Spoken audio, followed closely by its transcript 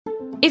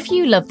If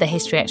you love the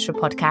History Extra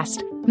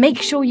podcast,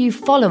 make sure you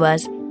follow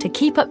us to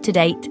keep up to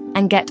date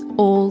and get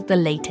all the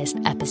latest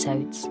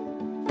episodes.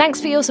 Thanks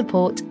for your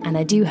support, and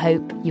I do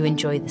hope you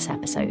enjoy this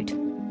episode.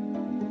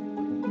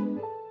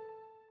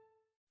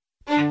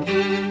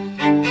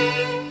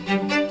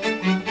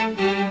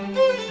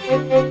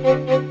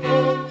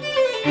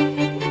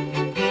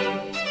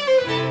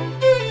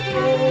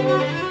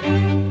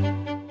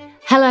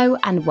 Hello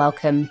and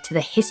welcome to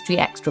the History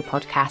Extra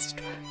podcast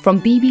from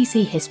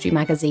BBC History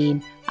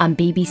Magazine and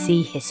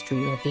BBC History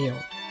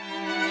Revealed.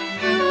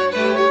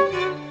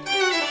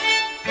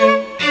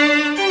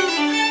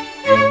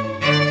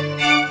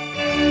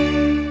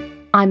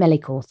 I'm Ellie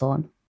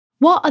Cawthorne.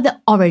 What are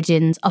the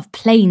origins of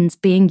planes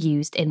being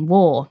used in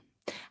war?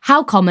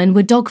 How common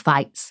were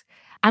dogfights?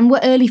 And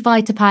were early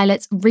fighter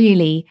pilots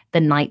really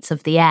the knights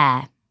of the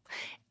air?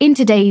 In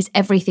today's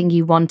Everything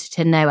You Wanted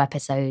to Know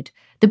episode,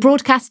 the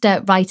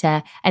broadcaster,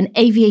 writer, and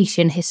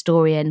aviation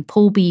historian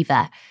Paul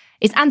Beaver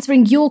is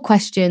answering your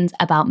questions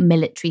about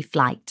military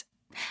flight.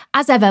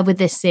 As ever with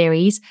this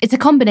series, it's a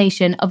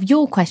combination of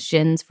your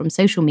questions from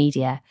social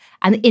media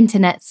and the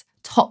internet's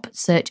top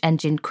search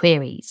engine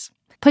queries.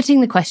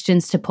 Putting the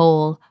questions to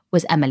Paul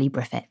was Emily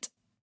Briffett.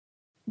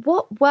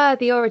 What were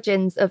the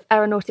origins of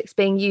aeronautics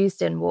being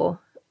used in war?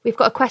 We've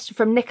got a question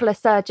from Nicola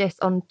Sturgis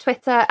on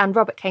Twitter and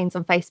Robert Keynes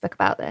on Facebook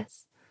about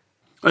this.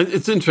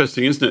 It's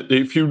interesting, isn't it?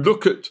 If you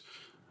look at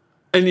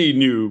any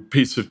new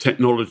piece of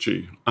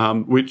technology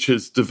which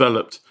is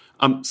developed,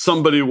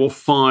 somebody will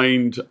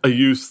find a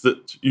use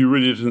that you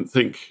really didn't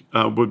think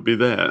would be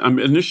there.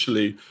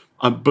 Initially,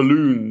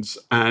 balloons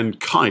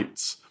and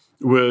kites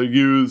were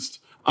used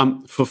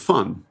for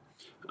fun.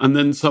 And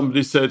then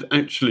somebody said,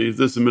 actually,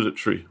 there's a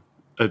military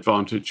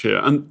advantage here.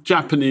 And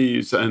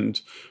Japanese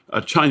and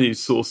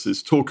Chinese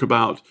sources talk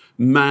about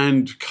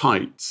manned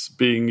kites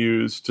being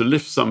used to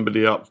lift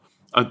somebody up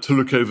to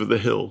look over the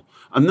hill.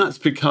 And that's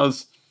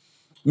because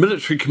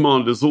military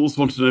commanders always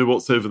want to know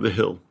what's over the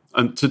hill.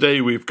 And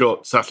today we've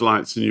got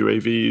satellites and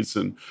UAVs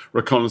and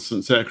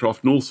reconnaissance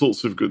aircraft and all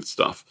sorts of good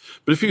stuff.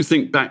 But if you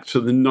think back to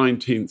the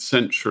 19th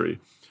century,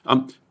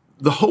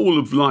 the whole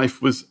of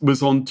life was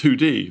on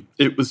 2D.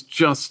 It was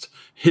just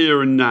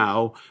here and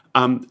now.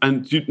 And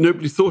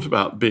nobody thought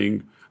about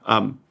being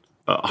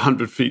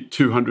 100 feet,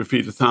 200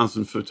 feet,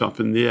 1,000 foot up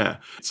in the air.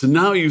 So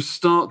now you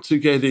start to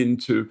get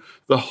into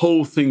the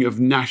whole thing of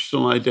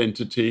national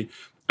identity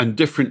and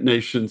different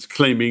nations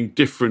claiming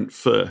different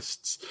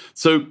firsts.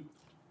 So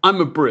I'm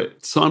a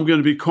Brit, so I'm going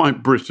to be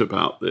quite Brit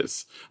about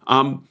this.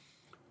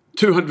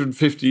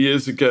 250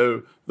 years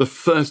ago, the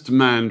first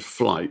manned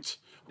flight,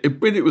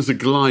 it was a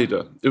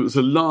glider. It was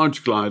a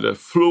large glider,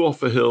 flew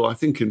off a hill, I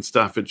think in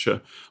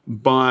Staffordshire,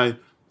 by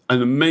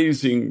an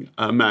amazing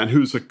man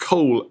who's a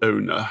coal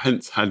owner,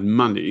 hence had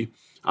money,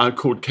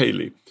 called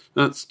Cayley.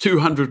 That's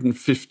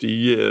 250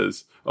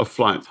 years of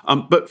flight.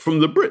 But from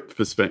the Brit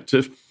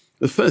perspective,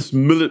 the first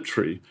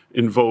military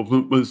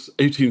involvement was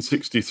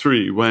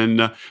 1863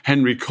 when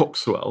Henry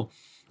Coxwell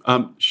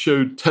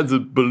showed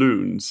tethered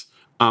balloons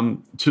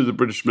to the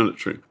British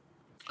military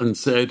and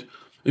said,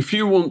 if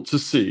you want to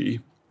see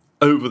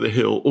over the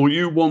hill or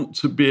you want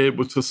to be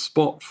able to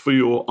spot for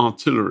your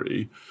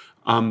artillery,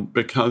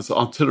 because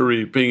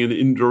artillery, being an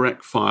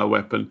indirect fire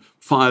weapon,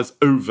 fires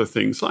over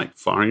things like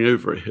firing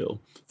over a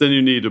hill, then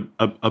you need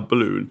a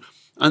balloon.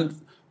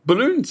 And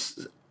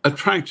balloons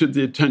attracted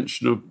the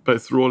attention of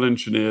both the Royal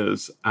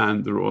Engineers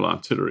and the Royal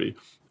Artillery.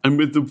 And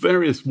with the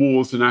various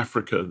wars in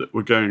Africa that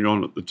were going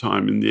on at the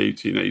time in the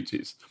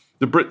 1880s,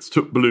 the Brits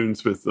took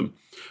balloons with them.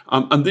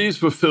 And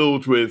these were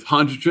filled with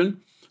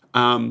hydrogen.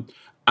 Some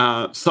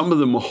of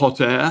them were hot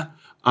air,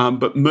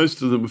 but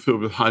most of them were filled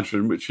with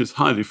hydrogen, which is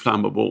highly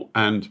flammable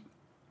and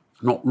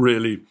not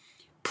really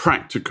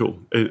practical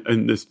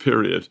in this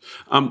period.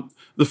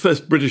 The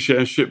first British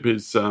airship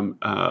is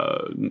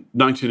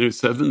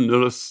 1907,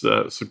 Nullus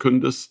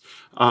Secundus,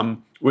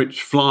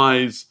 which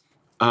flies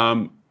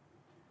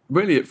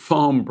really at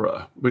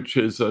Farnborough, which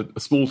is a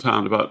small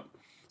town about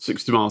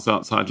 60 miles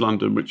outside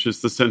London, which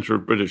is the centre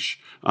of British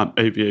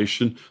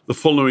aviation. The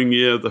following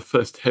year, the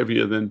first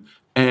heavier than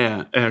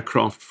air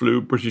aircraft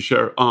flew, British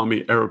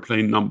Army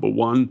Aeroplane Number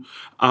 1.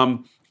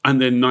 And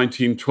then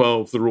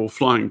 1912, the Royal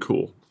Flying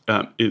Corps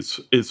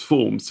is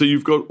formed. So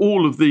you've got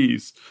all of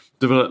these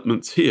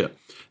developments here.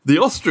 The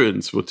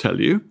Austrians will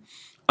tell you,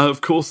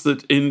 of course,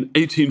 that in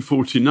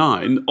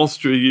 1849,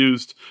 Austria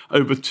used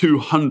over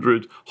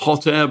 200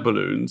 hot air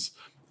balloons,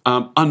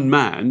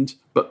 unmanned,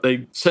 but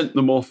they sent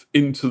them off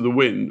into the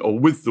wind, or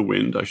with the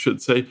wind, I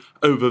should say,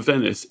 over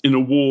Venice in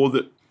a war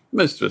that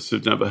most of us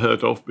have never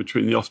heard of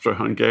between the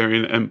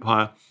Austro-Hungarian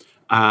Empire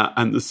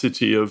and the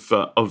city of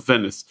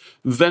Venice.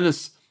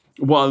 Venice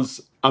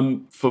was,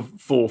 for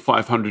 400 or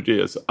 500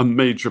 years, a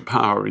major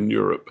power in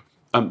Europe.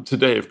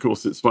 Today, of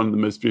course, it's one of the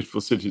most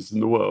beautiful cities in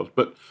the world,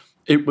 but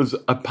it was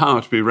a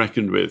power to be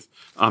reckoned with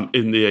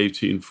in the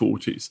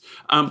 1840s.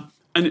 And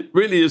it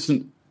really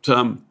isn't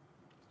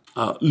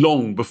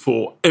long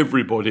before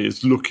everybody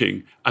is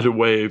looking at a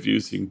way of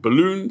using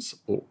balloons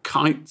or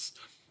kites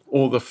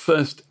or the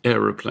first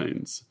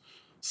aeroplanes.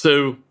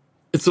 So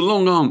It's a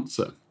long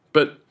answer,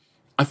 but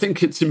I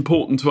think it's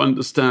important to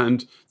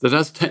understand that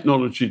as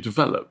technology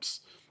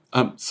develops,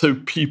 so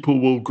people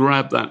will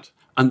grab that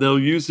and they'll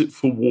use it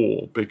for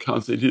war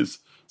because it is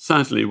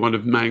sadly one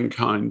of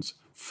mankind's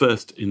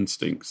first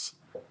instincts.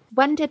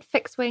 When did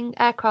fixed-wing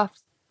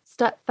aircraft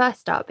first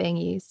start being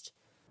used?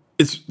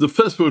 The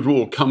First World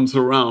War comes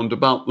around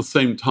about the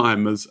same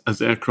time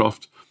as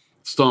aircraft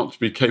start to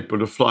be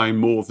capable of flying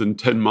more than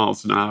 10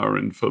 miles an hour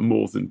and for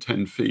more than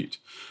 10 feet.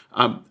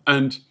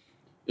 And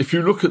if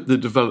you look at the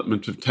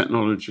development of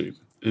technology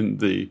in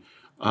the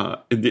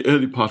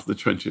early part of the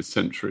 20th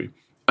century,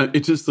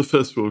 it is the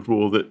First World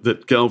War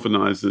that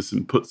galvanizes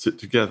and puts it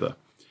together.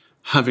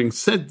 Having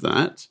said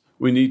that,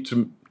 we need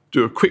to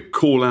do a quick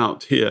call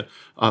out here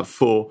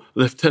for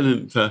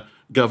Lieutenant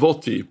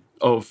Gavotti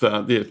of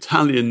the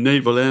Italian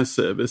Naval Air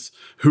Service,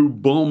 who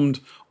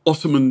bombed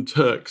Ottoman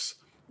Turks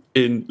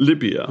in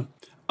Libya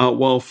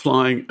while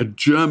flying a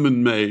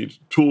German-made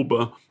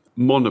Taube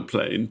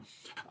monoplane.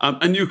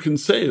 And you can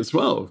say as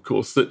well, of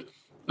course, that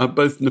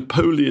both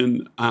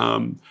Napoleon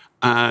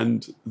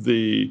and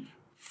the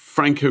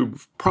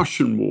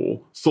Franco-Prussian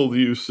War saw the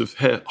use of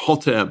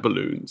hot air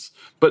balloons.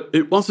 But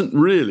it wasn't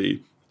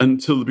really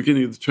until the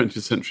beginning of the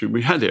 20th century.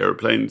 We had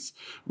aeroplanes,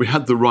 we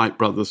had the Wright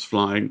brothers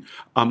flying,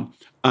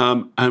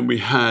 and we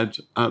had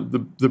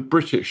the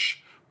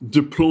British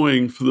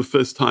deploying for the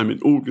first time in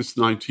August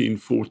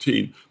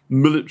 1914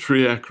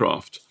 military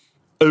aircraft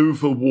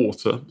over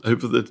water,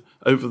 over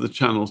the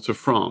channel to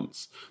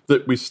France,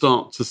 that we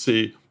start to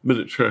see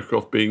military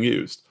aircraft being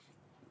used.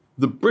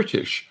 The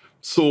British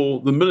saw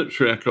the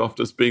military aircraft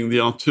as being the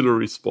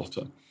artillery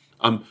spotter.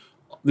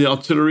 The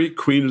artillery,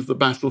 queen of the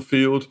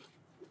battlefield,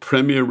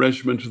 premier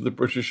regiment of the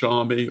British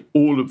Army,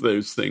 all of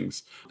those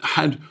things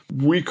had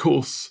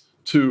recourse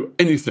to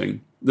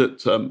anything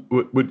that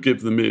would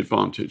give them the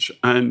advantage.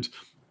 And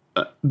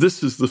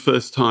this is the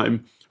first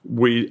time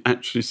we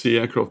actually see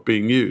aircraft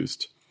being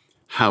used.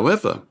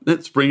 However,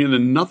 let's bring in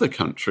another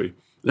country.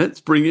 Let's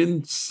bring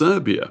in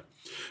Serbia,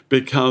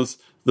 because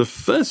the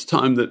first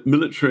time that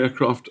military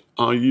aircraft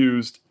are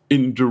used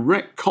in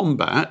direct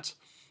combat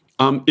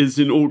is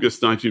in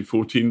August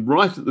 1914,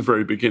 right at the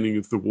very beginning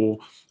of the war,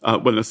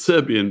 when a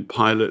Serbian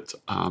pilot,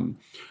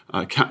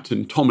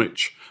 Captain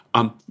Tomic,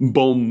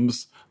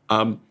 bombs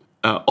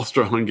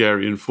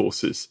Austro-Hungarian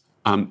forces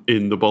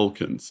in the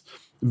Balkans.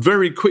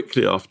 Very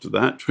quickly after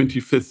that,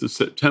 25th of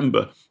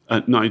September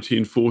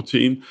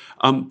 1914,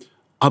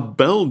 a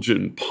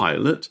Belgian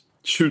pilot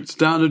shoots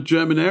down a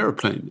German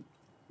aeroplane,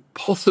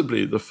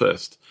 possibly the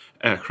first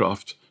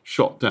aircraft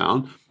shot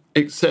down,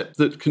 except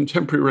that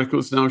contemporary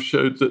records now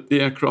showed that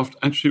the aircraft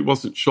actually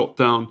wasn't shot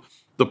down,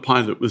 the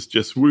pilot was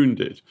just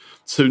wounded.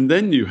 So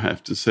then you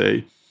have to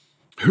say,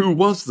 who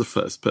was the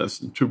first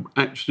person to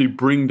actually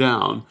bring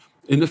down,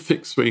 in a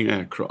fixed-wing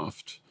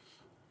aircraft,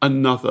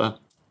 another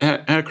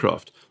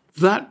aircraft?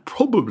 That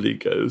probably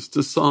goes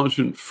to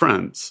Sergeant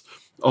France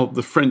of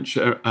the French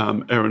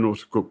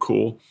Aeronautical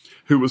Corps,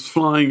 who was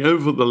flying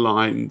over the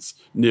lines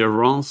near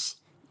Reims,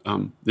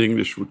 the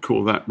English would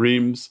call that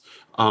Reims,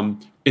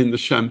 in the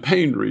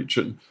Champagne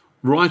region,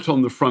 right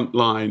on the front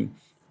line,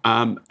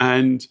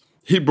 and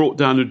he brought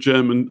down a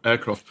German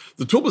aircraft.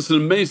 The Taube is an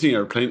amazing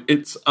airplane.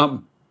 It's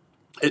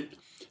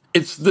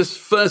this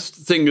first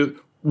thing of,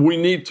 we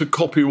need to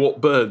copy what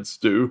birds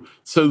do.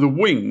 So the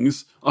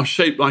wings are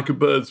shaped like a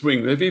bird's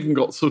wing. They've even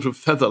got sort of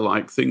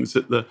feather-like things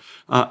at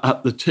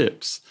the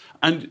tips.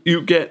 And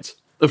you get,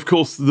 of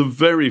course, the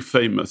very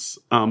famous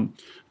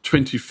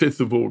 25th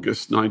of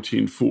August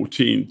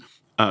 1914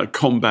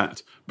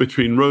 combat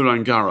between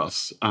Roland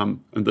Garros,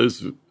 and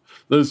those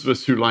of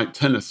us who like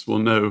tennis will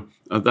know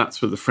that's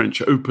where the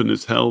French Open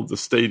is held, the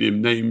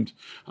stadium named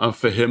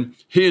for him.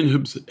 He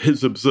and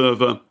his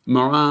observer,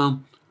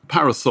 Marin,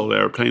 Parasol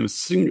airplane, a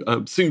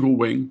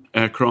single-wing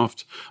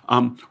aircraft,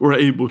 were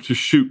able to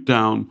shoot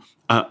down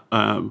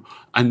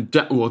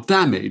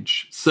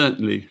damage,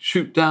 certainly.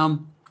 Shoot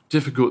down,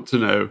 difficult to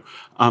know,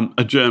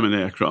 a German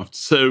aircraft.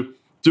 So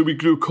do we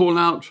do a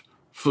call-out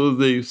for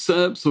the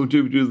Serbs or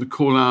do we do the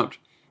call-out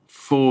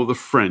for the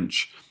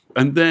French?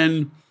 And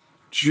then,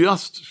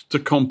 just to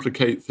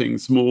complicate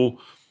things more,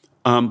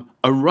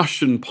 a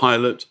Russian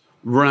pilot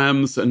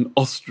rams an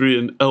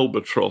Austrian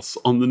Albatros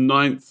on the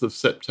 9th of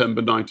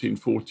September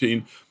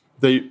 1914.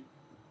 They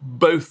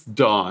both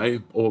die,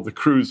 or the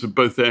crews of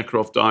both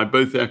aircraft die.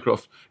 Both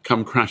aircraft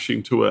come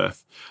crashing to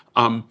earth.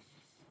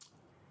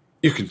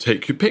 You can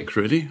take your pick,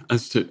 really,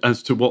 as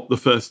to what the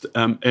first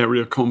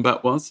area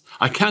combat was.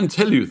 I can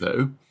tell you,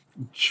 though,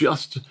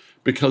 just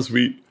because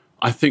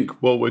I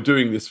think while we're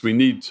doing this, we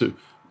need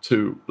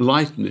to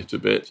lighten it a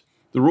bit.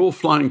 The Royal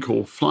Flying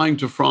Corps, flying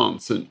to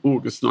France in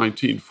August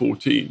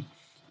 1914,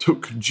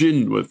 took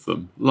gin with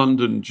them,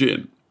 London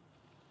gin.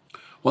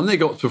 When they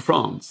got to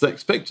France, they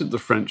expected the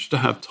French to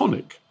have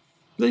tonic.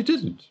 They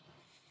didn't.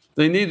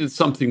 They needed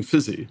something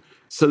fizzy,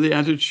 so they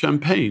added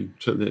champagne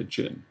to their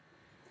gin.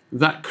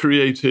 That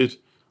created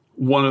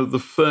one of the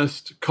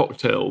first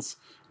cocktails,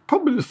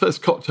 probably the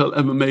first cocktail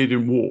ever made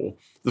in war,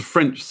 the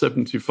French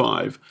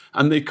 75.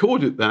 And they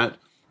called it that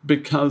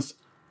because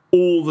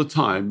all the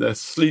time. Their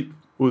sleep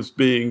was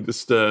being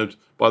disturbed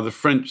by the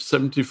French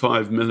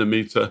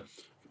 75mm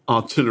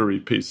artillery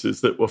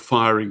pieces that were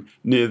firing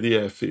near the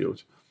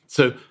airfield.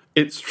 So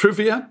it's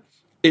trivia.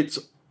 It's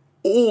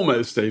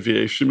almost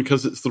aviation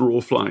because it's the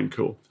Royal Flying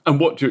Corps. And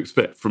what do you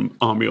expect from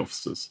army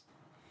officers?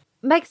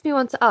 Makes me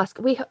want to ask,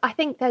 I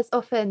think there's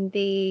often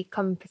the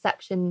common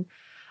perception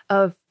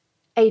of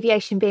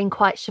aviation being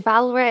quite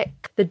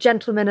chivalric, the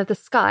gentleman of the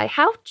sky.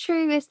 How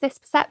true is this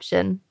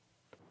perception?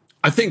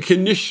 I think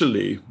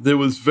initially there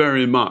was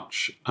very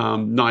much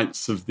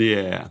knights of the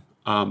air.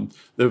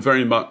 There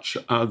very much,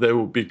 there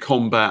would be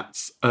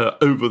combats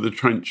over the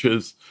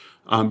trenches,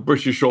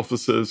 British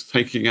officers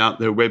taking out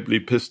their Webley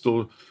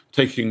pistol,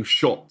 taking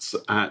shots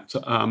at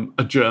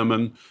a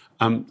German,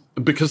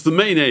 because the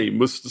main aim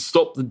was to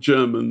stop the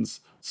Germans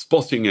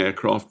spotting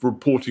aircraft,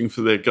 reporting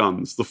for their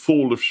guns, the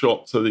fall of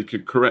shot so they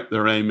could correct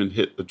their aim and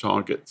hit the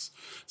targets.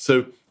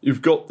 So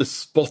you've got this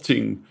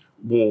spotting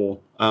war.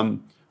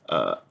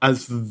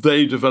 As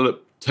they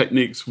develop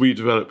techniques, we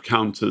develop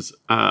counters,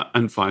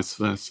 and vice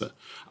versa.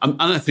 And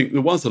I think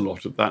there was a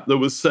lot of that. There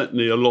was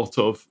certainly a lot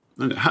of,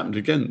 and it happened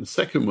again in the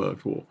Second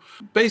World War.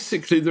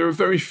 Basically, there are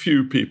very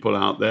few people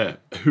out there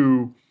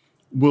who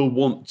will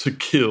want to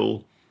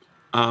kill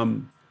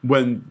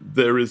when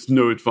there is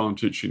no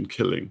advantage in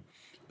killing.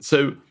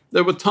 So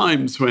there were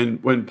times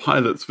when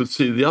pilots would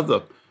see the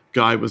other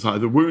guy was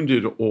either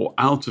wounded or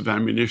out of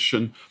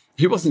ammunition.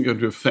 He wasn't going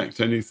to affect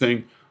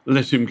anything.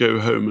 Let him go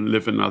home and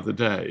live another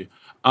day.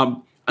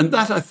 And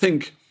that, I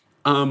think,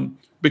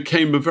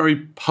 became a very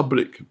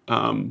public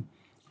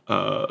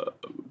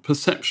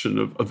perception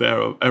of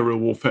aerial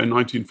warfare in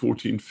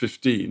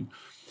 1914-15.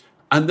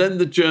 And then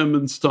the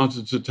Germans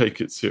started to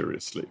take it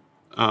seriously.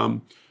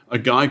 A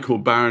guy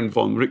called Baron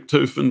von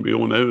Richthofen, we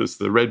all know as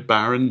the Red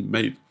Baron,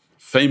 made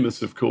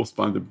famous, of course,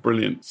 by the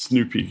brilliant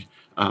Snoopy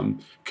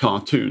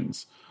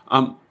cartoons.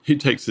 He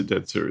takes it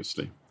dead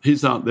seriously.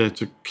 He's out there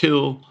to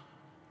kill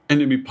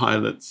enemy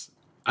pilots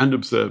and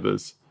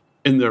observers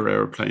in their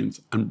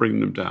aeroplanes and bring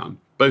them down,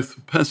 both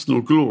for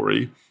personal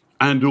glory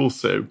and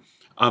also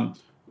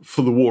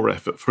for the war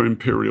effort for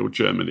Imperial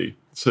Germany.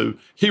 So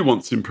he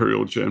wants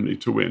Imperial Germany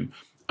to win.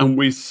 And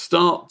we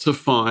start to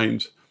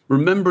find,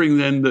 remembering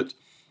then that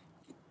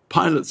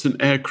pilots and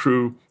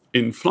aircrew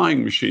in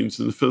flying machines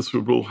in the First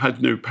World War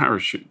had no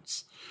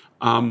parachutes.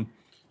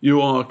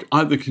 You are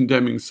either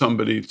condemning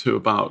somebody to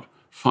about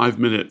 5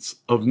 minutes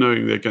of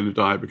knowing they're going to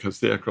die because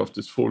the aircraft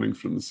is falling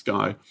from the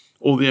sky,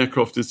 or the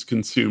aircraft is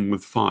consumed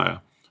with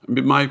fire. I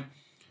mean, my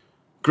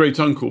great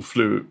uncle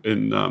flew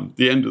in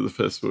the end of the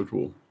First World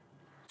War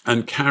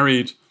and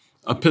carried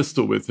a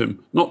pistol with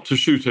him, not to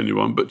shoot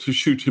anyone, but to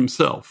shoot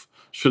himself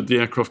should the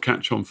aircraft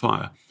catch on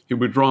fire. He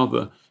would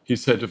rather, he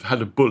said, have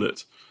had a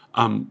bullet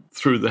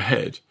through the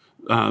head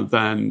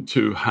than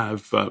to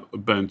have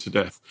burned to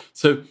death.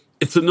 So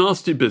it's a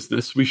nasty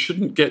business. We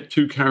shouldn't get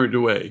too carried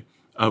away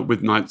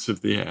with Knights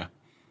of the Air.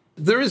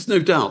 There is no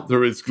doubt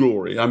there is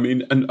glory. I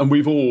mean, and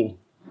we've all,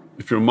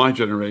 if you're my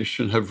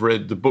generation, have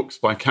read the books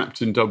by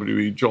Captain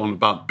W.E. John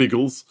about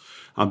Biggles,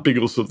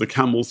 Biggles of the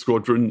Camel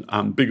Squadron,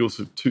 Biggles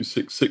of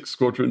 266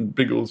 Squadron,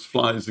 Biggles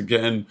flies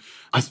again.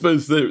 I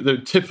suppose they're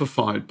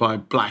typified by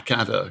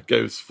Blackadder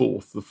goes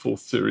forth, the fourth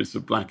series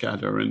of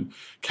Blackadder, and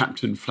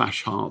Captain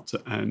Flashheart,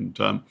 and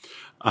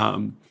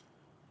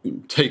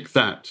Take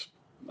That,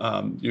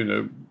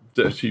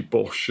 Dirty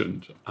Bosch,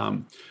 and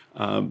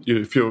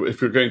if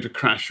you're going to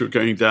crash, you're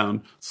going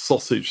down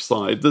Sausage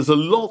Side. There's a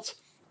lot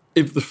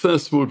of the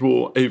First World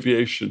War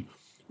aviation,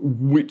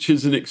 which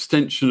is an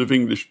extension of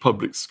English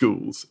public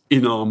schools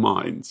in our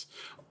minds.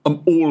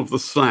 All of the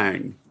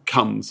slang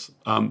comes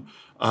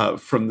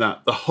from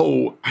that. The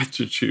whole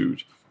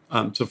attitude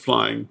to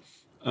flying,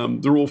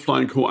 the Royal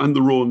Flying Corps and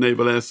the Royal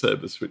Naval Air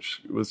Service,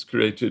 which was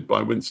created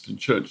by Winston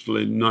Churchill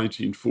in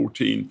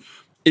 1914.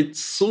 It's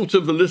sort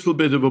of a little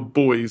bit of a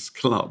boys'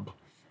 club.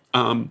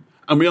 And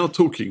we are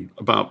talking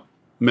about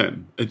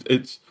men.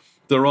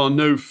 There are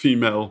no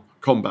female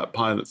combat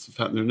pilots. In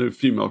fact, there are no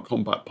female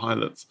combat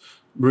pilots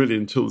really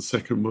until the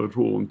Second World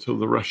War, until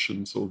the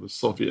Russians or the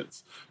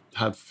Soviets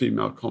have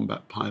female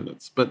combat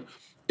pilots. But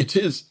it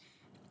is,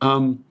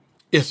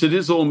 yes, it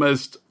is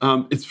almost,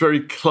 it's very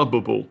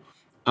clubbable.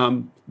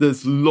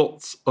 There's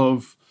lots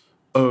of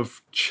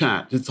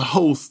chat. There's a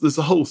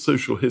whole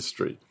social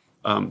history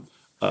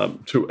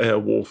to air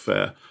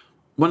warfare.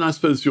 When I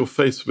suppose you're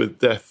faced with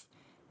death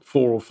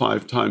 4 or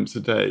 5 times a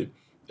day,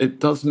 it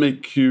does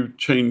make you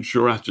change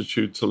your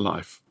attitude to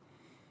life.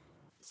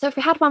 So if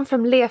we had one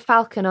from Leah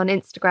Falcon on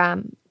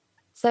Instagram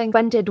saying,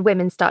 when did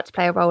women start to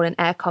play a role in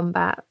air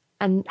combat,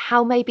 and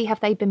how maybe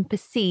have they been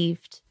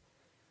perceived?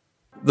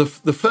 The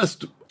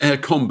first air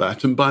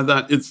combat, and by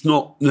that it's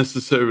not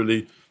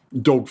necessarily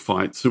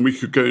dogfights, and we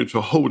could go into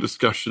a whole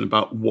discussion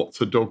about what's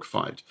a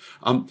dogfight.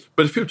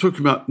 But if you're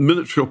talking about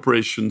military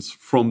operations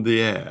from the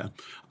air,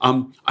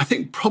 I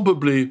think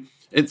probably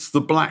it's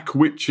the Black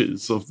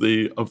Witches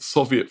of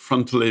Soviet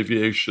frontal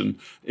aviation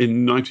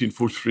in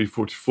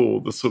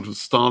 1943-44, the sort of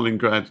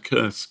Stalingrad,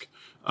 Kursk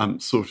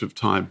sort of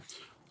time.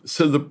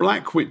 So the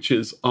Black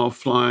Witches are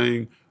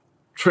flying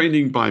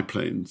training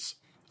biplanes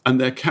and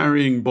they're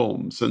carrying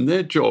bombs, and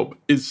their job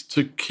is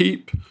to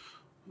keep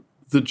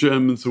the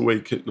Germans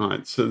awake at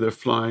night. So they're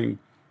flying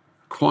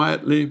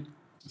quietly,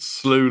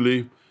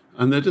 slowly,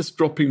 and they're just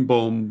dropping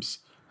bombs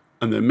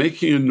and they're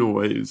making a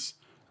noise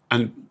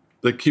and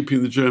they're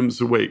keeping the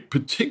Germans awake,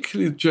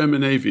 particularly the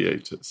German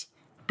aviators,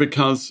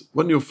 because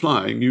when you're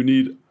flying, you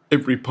need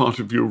every part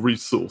of your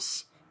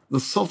resource. The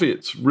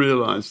Soviets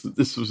realized that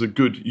this was a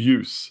good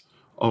use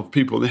of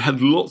people. They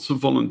had lots of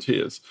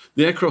volunteers.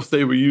 The aircraft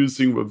they were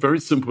using were very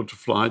simple to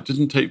fly. It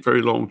didn't take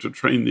very long to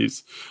train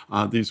these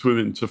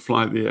women to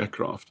fly the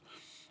aircraft.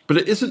 But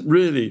it isn't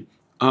really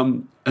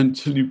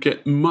until you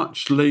get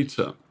much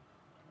later,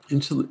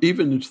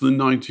 even into the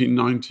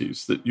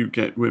 1990s, that you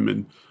get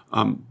women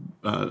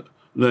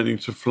learning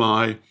to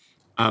fly,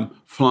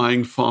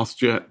 flying fast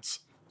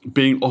jets,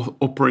 being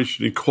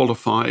operationally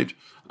qualified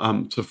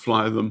to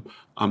fly them.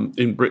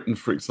 In Britain,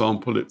 for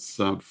example, it's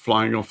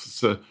flying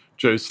officer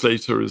Jo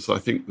Slater is, I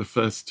think, the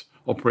first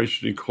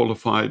operationally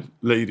qualified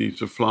lady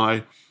to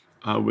fly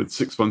with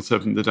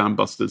 617, the dam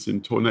busters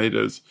in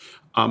Tornadoes.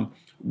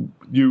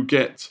 You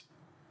get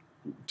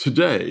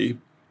today,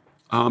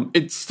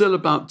 it's still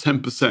about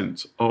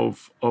 10%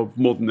 of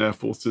modern air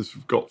forces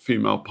have got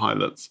female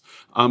pilots,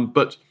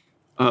 but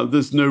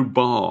there's no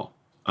bar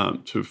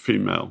to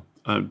female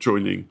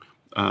joining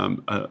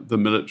the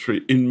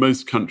military in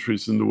most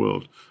countries in the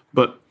world.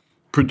 But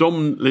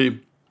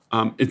predominantly,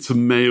 it's a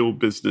male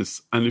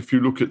business. And if you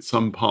look at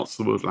some parts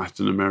of the world,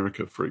 Latin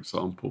America, for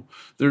example,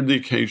 there are the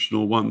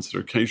occasional ones, there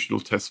are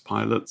occasional test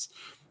pilots.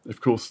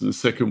 Of course, in the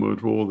Second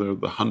World War, there are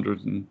the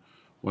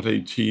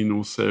 118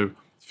 or so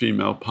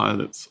female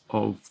pilots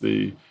of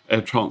the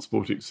air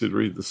transport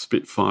auxiliary, the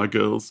Spitfire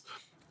girls.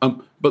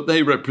 But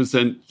they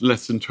represent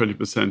less than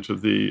 20%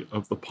 of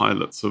the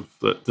pilots of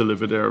the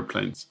delivered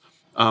aeroplanes.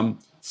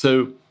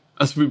 So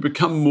as we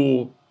become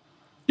more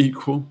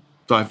equal,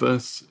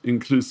 diverse,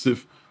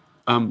 inclusive,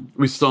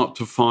 we start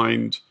to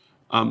find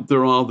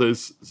there are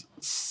those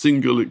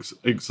single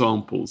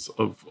examples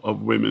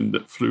of women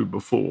that flew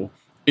before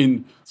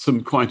in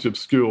some quite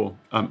obscure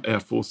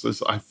air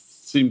forces. I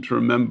seem to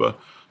remember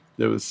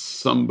there was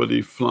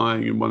somebody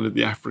flying in one of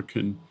the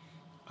African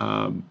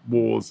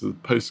wars, the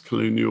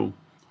post-colonial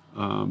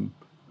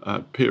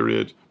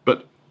period.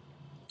 But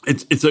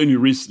it's only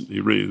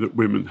recently, really, that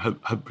women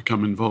have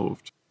become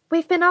involved.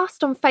 We've been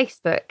asked on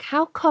Facebook,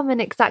 how common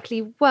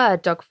exactly were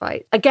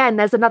dogfights? Again,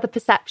 there's another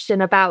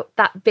perception about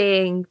that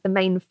being the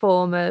main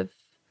form of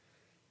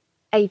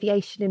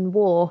aviation in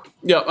war.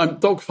 Yeah,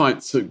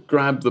 dogfights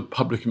grab the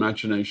public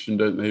imagination,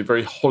 don't they?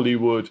 Very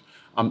Hollywood.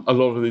 A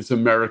lot of these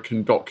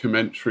American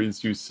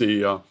documentaries you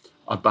see are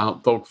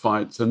about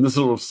dogfights, and there's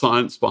a lot of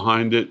science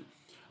behind it.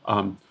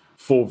 4v2,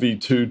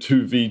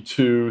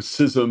 2v2,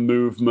 scissor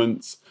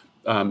movements.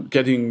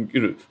 Getting,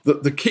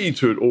 the key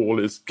to it all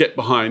is get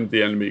behind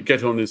the enemy,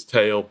 get on his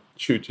tail,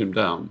 shoot him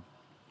down.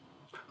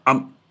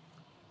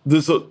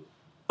 There's a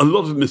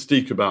lot of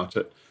mystique about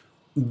it.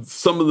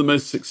 Some of the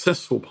most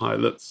successful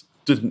pilots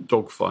didn't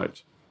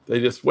dogfight. They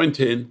just went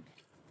in,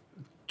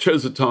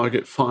 chose a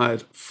target,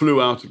 fired,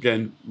 flew out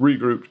again,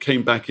 regrouped,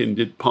 came back in,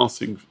 did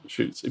passing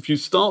shoots. If you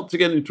start to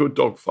get into a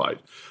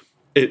dogfight,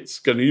 it's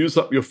going to use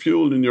up your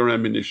fuel and your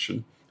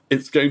ammunition.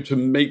 It's going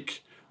to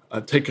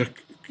take a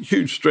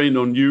huge strain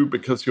on you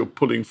because you're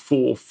pulling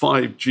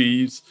 4-5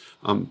 Gs,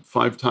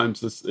 5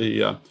 times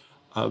the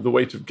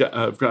weight of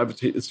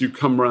gravity as you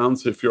come around.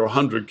 So if you're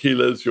 100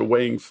 kilos, you're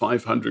weighing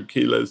 500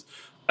 kilos.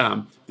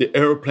 The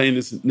aeroplane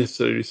isn't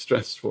necessarily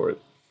stressed for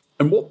it.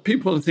 And what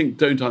people, I think,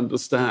 don't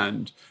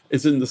understand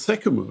is in the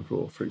Second World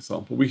War, for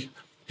example, we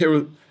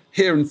hear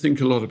and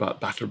think a lot about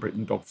Battle of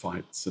Britain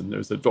dogfights. And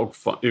there's a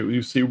dogfight.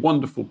 You see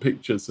wonderful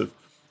pictures of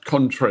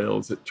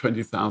contrails at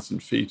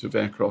 20,000 feet of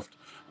aircraft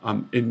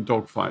in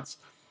dogfights.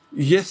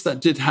 Yes, that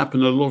did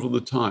happen a lot of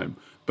the time,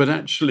 but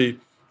actually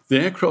the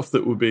aircraft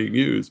that were being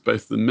used,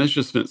 both the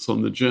Messerschmitts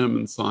on the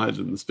German side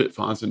and the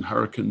Spitfires and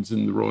Hurricanes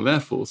in the Royal Air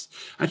Force,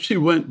 actually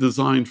weren't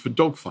designed for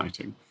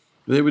dogfighting.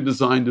 They were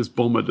designed as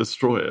bomber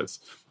destroyers.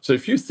 So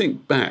if you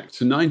think back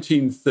to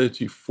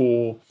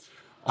 1934,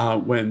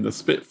 when the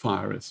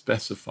Spitfire is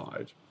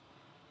specified,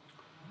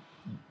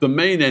 the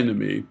main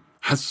enemy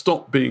has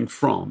stopped being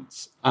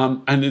France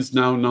and is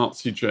now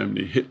Nazi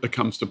Germany. Hitler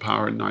comes to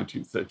power in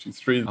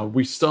 1933.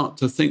 We start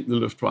to think the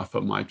Luftwaffe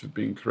might have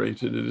been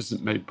created. It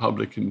isn't made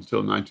public until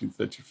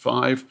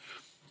 1935.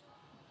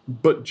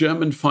 But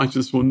German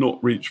fighters will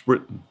not reach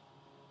Britain.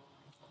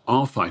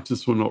 Our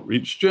fighters will not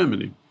reach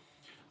Germany.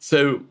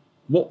 So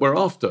what we're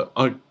after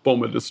are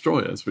bomber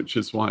destroyers, which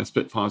is why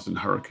Spitfires and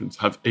Hurricanes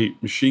have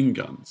 8 machine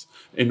guns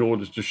in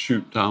order to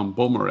shoot down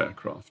bomber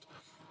aircraft.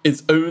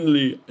 It's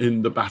only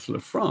in the Battle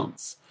of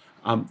France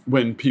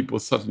when people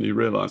suddenly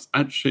realize,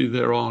 actually,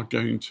 there are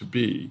going to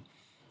be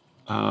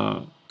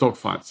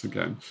dogfights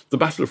again. The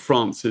Battle of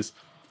France is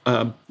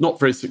not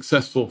very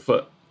successful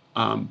for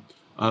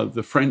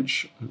the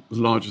French, the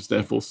largest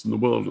air force in the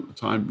world at the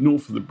time, nor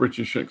for the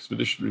British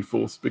Expeditionary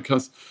Force,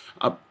 because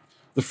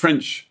the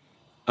French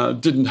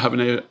didn't have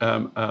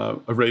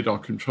a radar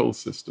control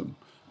system.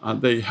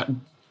 They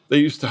they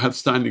used to have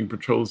standing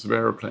patrols of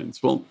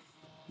aeroplanes. Well,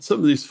 some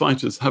of these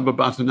fighters have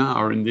about an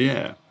hour in the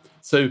air.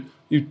 So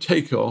you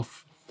take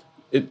off.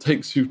 It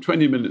takes you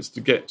 20 minutes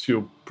to get to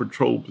your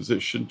patrol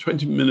position,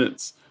 20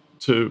 minutes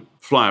to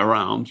fly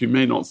around. You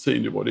may not see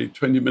anybody,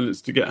 20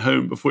 minutes to get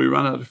home before you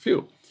run out of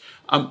fuel.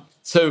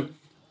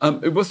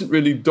 It wasn't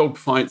really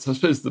dogfights, I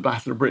suppose, the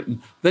Battle of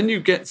Britain. Then you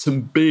get some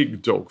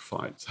big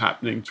dogfights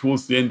happening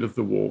towards the end of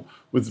the war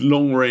with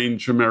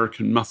long-range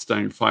American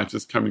Mustang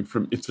fighters coming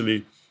from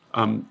Italy,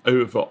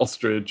 over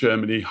Austria,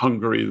 Germany,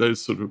 Hungary, those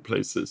sort of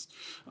places.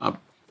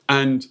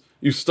 And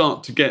you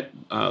start to get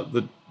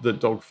the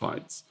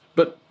dogfights.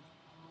 But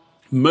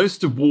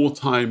most of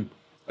wartime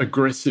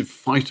aggressive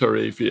fighter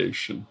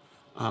aviation,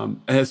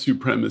 air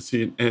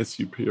supremacy and air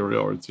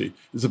superiority,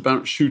 is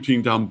about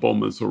shooting down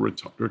bombers or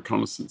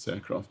reconnaissance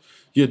aircraft.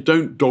 You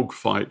don't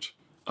dogfight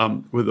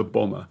with a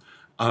bomber.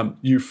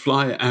 You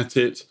fly at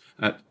it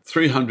at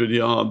 300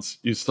 yards,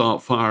 you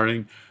start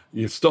firing.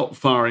 You stop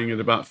firing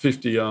at about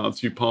 50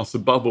 yards, you pass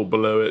above or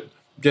below it,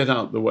 get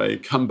out the way,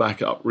 come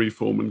back up,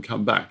 reform and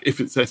come back. If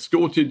it's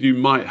escorted, you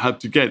might have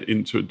to get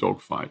into a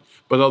dogfight.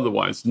 But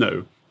otherwise,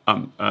 no,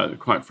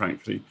 quite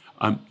frankly,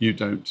 you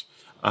don't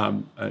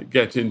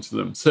get into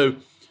them. So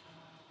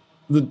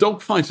the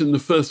dogfight in the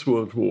First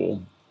World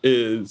War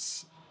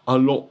is a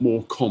lot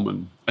more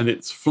common, and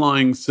it's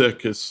flying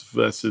circus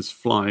versus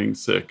flying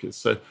circus.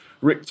 So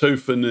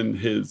Richthofen and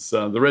his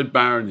the Red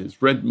Baron,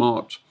 his Red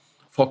Mart,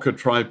 Fokker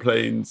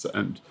triplanes,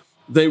 and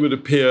they would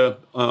appear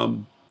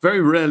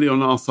very rarely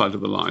on our side of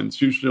the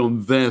lines, usually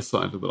on their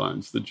side of the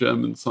lines, the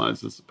German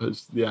side as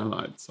opposed to the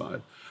Allied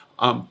side.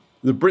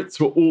 The Brits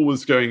were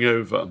always going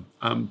over,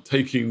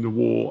 taking the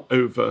war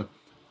over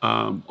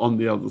on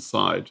the other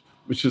side,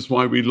 which is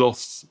why we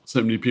lost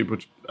so many people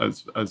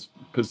as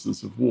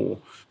prisoners of war.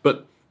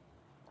 But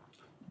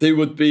they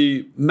would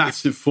be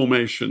massive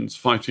formations,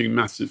 fighting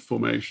massive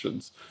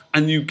formations.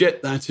 And you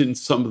get that in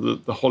some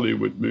of the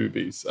Hollywood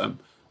movies.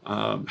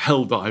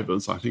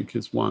 Helldivers, I think,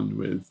 is one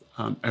with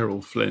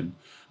Errol Flynn.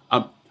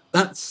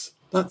 That's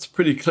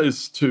pretty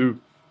close to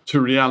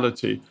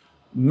reality,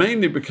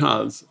 mainly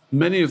because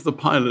many of the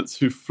pilots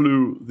who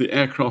flew the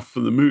aircraft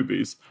for the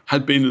movies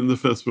had been in the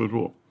First World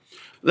War.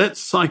 Let's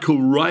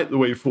cycle right the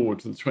way forward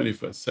to the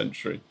 21st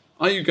century.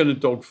 Are you going to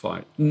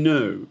dogfight?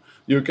 No.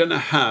 You're going to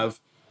have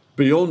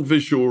beyond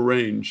visual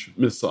range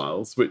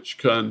missiles, which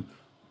can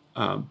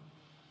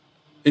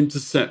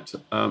intercept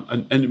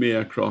an enemy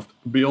aircraft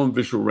beyond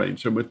visual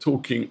range. And we're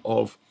talking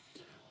of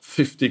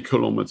 50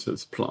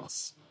 kilometers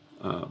plus,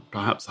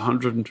 perhaps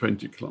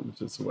 120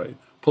 kilometers away.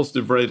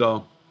 Positive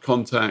radar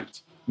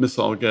contact,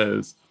 missile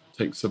goes,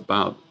 takes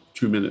about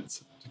 2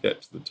 minutes to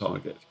get to the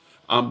target.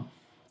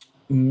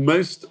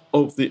 Most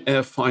of the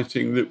air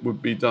fighting that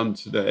would be done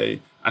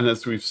today, and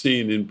as we've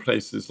seen in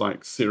places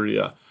like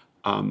Syria,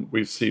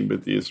 we've seen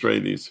with the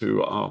Israelis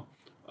who are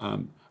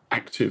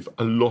active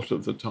a lot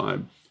of the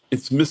time,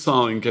 it's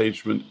missile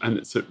engagement and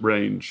it's at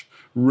range.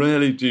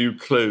 Rarely do you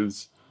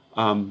close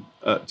to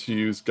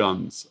use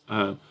guns.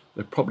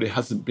 There probably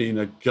hasn't been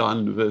a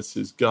gun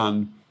versus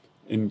gun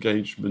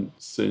engagement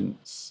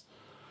since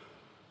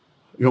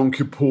Yom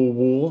Kippur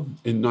War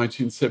in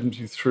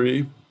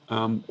 1973,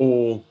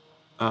 or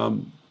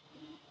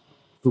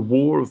the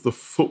War of the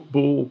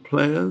Football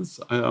Players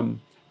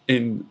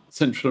in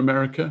Central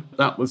America.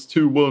 That was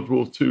two World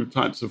War II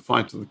types of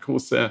fighter, the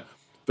Corsair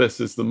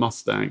versus the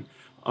Mustang,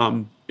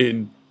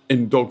 in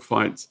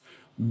dogfights,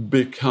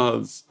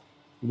 because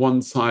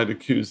one side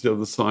accused the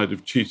other side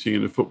of cheating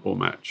in a football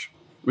match,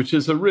 which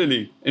is a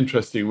really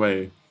interesting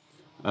way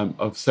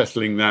of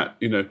settling that,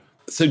 you know.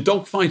 So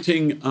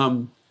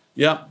dogfighting,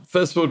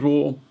 First World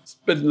War, it's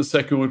a bit in the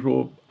Second World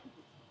War.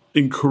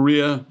 In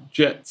Korea,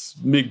 jets,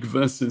 MiG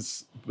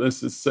versus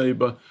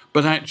Sabre,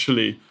 but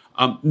actually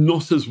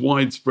not as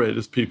widespread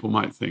as people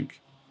might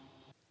think.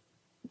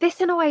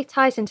 This in a way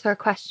ties into a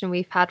question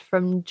we've had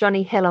from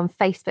Johnny Hill on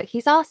Facebook.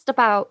 He's asked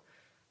about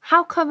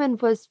how common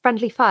was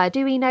friendly fire.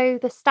 Do we know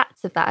the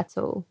stats of that at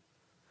all?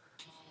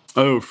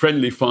 Oh,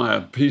 friendly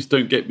fire. Please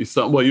don't get me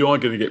started. Well, you are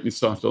going to get me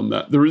started on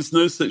that. There is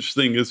no such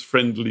thing as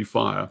friendly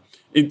fire.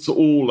 It's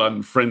all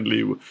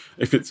unfriendly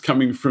if it's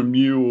coming from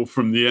you or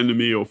from the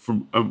enemy or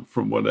from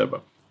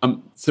whatever.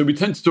 So we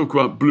tend to talk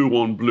about blue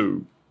on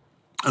blue.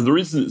 And the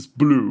reason it's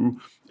blue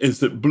is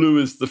that blue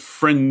is the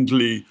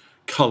friendly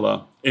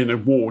colour in a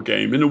war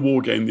game. In a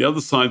war game, the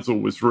other side's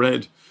always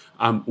red.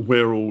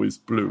 We're always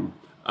blue.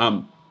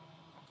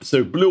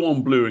 So blue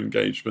on blue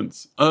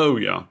engagements. Oh,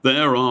 yeah,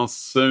 there are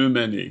so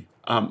many.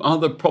 Are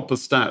there proper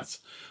stats?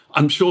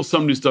 I'm sure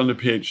somebody's done a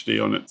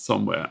PhD on it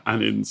somewhere,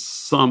 and in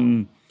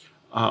some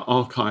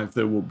archive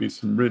there will be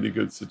some really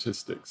good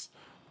statistics.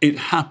 It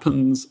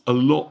happens a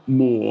lot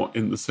more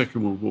in the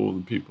Second World War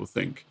than people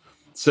think.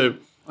 So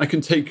I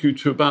can take you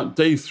to about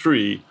day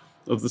 3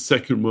 of the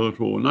Second World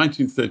War,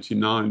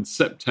 1939,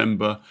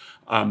 September,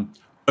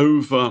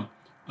 over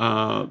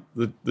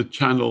the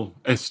Channel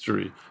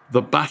Estuary,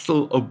 the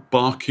Battle of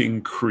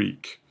Barking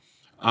Creek.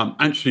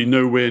 Actually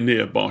nowhere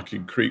near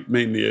Barking Creek,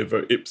 mainly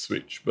over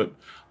Ipswich, but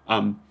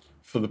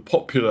for the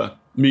popular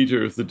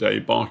media of the day,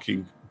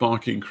 Barking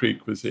Barking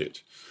Creek was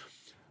it.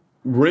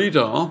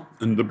 Radar,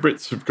 and the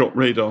Brits have got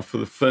radar for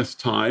the first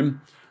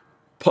time,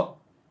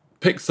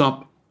 picks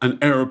up an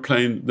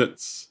aeroplane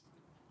that's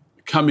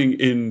coming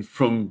in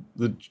from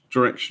the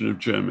direction of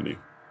Germany.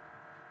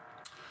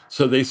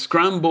 So they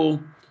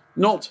scramble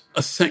not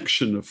a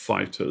section of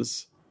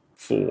fighters,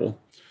 4,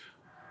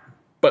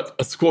 but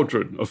a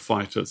squadron of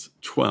fighters,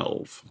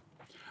 12,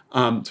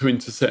 to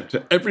intercept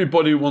it.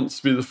 Everybody wants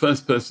to be the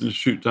first person to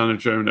shoot down a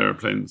German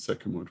aeroplane in the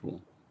Second World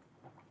War.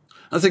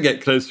 As they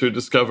get closer, they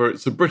discover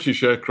it's a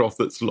British aircraft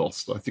that's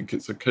lost. I think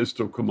it's a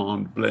Coastal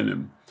Command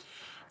Blenheim.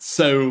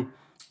 So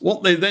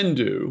what they then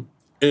do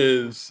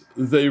is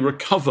they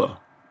recover,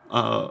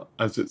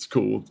 as it's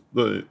called,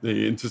 the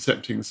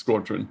intercepting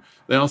squadron.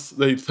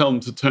 They tell them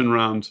to turn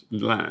around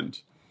and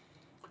land.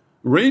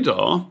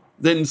 Radar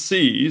then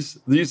sees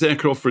these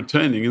aircraft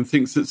returning and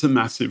thinks it's a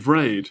massive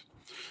raid.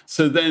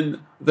 So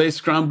then they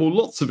scramble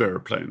lots of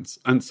aeroplanes.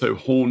 And so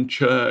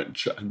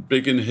Hornchurch and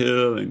Biggin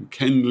Hill and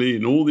Kenley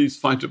and all these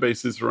fighter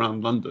bases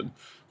around London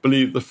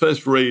believe the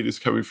first raid is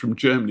coming from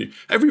Germany.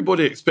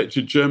 Everybody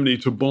expected Germany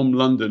to bomb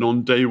London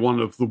on day one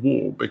of the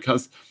war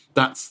because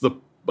that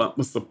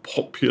was the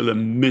popular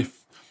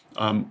myth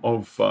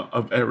of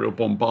aerial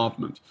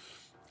bombardment.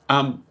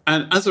 And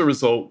as a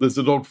result, there's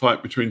a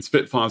dogfight between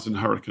Spitfires and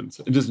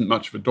Hurricanes. It isn't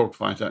much of a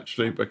dogfight,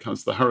 actually,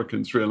 because the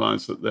Hurricanes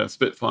realise that they're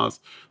Spitfires.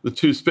 The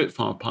 2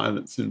 Spitfire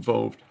pilots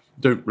involved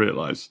don't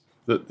realise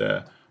that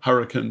they're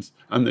Hurricanes,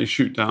 and they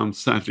shoot down,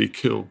 sadly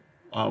kill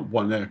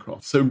 1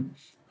 aircraft. So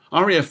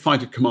RAF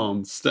Fighter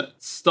Command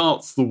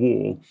starts the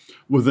war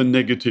with a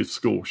negative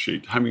score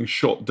sheet, having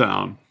shot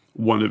down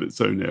one of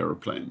its own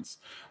aeroplanes.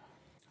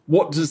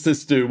 What does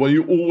this do? Well,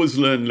 you always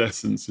learn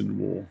lessons in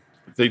war.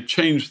 They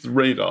changed the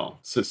radar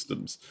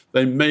systems.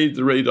 They made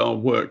the radar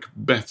work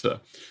better.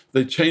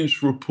 They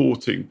changed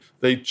reporting.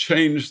 They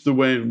changed the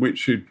way in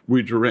which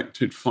we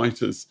directed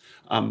fighters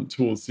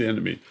towards the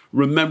enemy.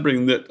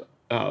 Remembering that,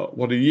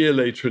 a year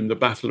later in the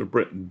Battle of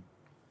Britain,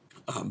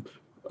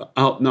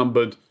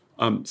 outnumbered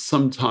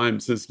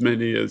sometimes as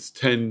many as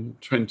 10,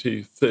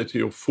 20,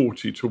 30 or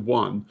 40 to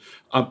 1,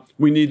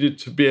 we needed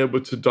to be able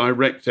to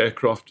direct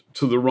aircraft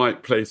to the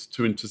right place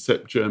to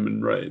intercept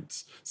German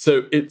raids.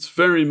 So it's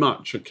very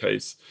much a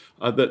case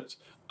that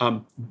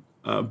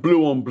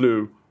blue on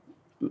blue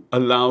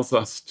allows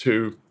us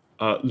to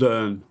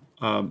learn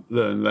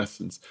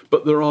lessons.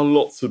 But there are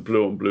lots of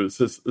blue on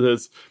blues.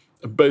 There's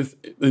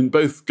in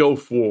both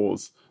Gulf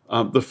Wars,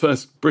 the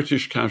first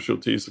British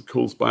casualties are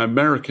caused by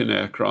American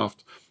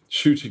aircraft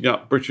shooting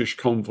up British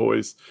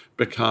convoys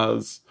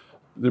because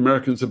the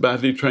Americans are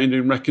badly trained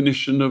in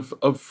recognition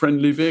of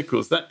friendly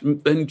vehicles. That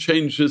then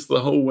changes the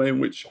whole way in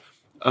which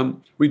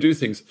we do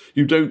things.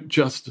 You don't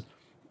just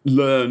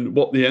learn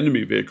what the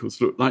enemy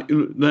vehicles look like,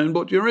 you learn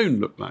what your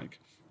own look like.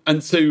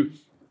 And so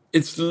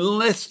it's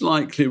less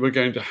likely we're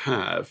going to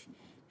have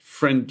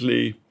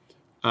friendly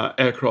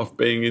aircraft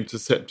being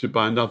intercepted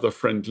by another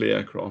friendly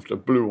aircraft, a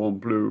blue on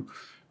blue,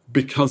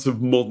 because of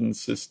modern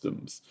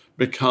systems,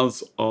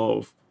 because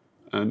of,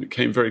 and it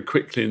came very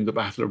quickly in the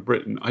Battle of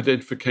Britain,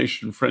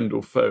 identification, friend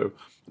or foe,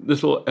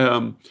 little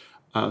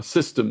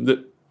system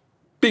that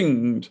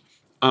binged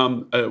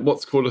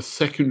what's called a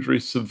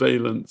secondary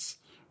surveillance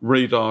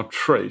radar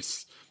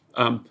trace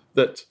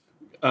that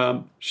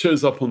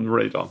shows up on the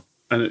radar,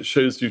 and it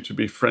shows you to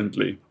be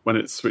friendly when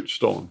it's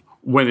switched on,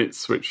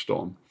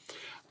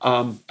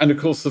 and of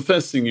course, the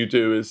first thing you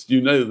do is you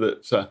know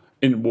that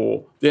in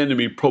war, the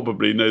enemy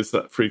probably knows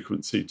that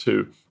frequency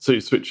too, so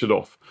you switch it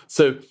off.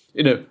 So,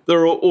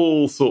 there are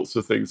all sorts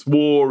of things.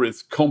 War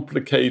is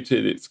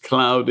complicated, it's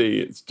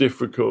cloudy, it's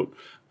difficult.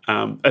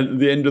 And at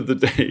the end of the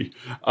day,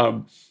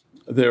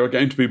 there are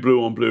going to be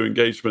blue-on-blue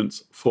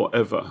engagements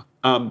forever.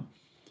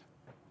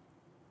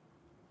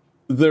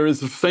 There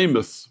is a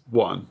famous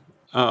one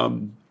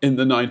in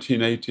the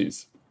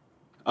 1980s,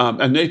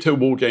 a NATO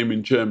war game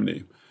in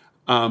Germany.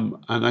 And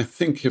I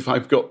think if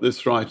I've got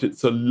this right,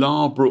 it's a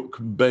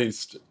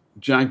Larbruck-based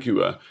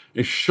Jaguar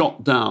is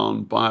shot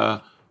down by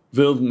a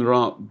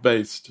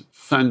Wildenrath-based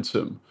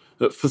Phantom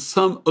that for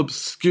some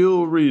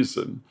obscure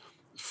reason,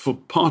 for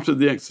part of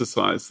the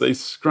exercise, they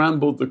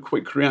scrambled the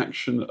quick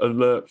reaction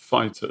alert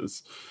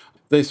fighters.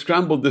 They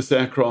scrambled this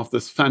aircraft,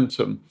 this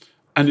Phantom,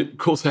 and of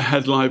course it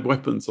had live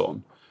weapons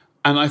on.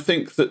 And I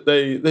think that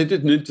they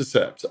did an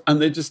intercept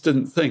and they just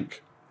didn't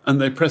think.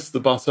 And they pressed the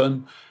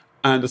button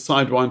and a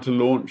Sidewinder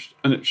launched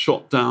and it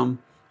shot down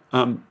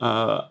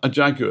a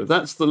Jaguar.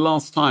 That's the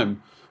last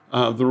time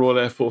the Royal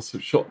Air Force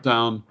have shot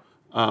down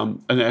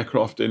an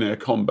aircraft in air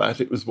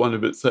combat. It was one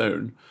of its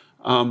own.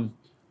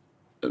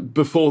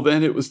 Before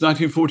then, it was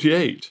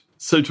 1948.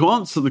 So to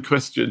answer the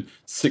question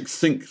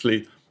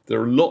succinctly,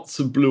 there are lots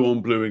of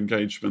blue-on-blue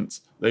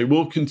engagements. They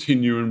will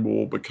continue in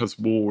war because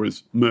war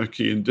is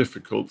murky and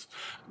difficult,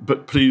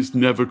 but please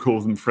never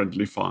call them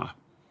friendly fire.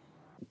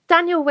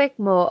 Daniel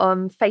Wigmore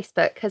on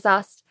Facebook has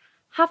asked,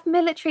 have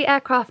military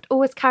aircraft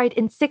always carried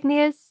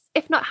insignias?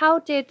 If not, how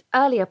did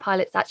earlier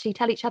pilots actually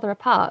tell each other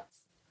apart?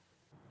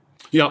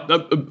 Yeah,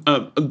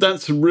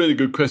 that's a really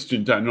good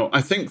question, Daniel.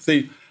 I think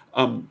the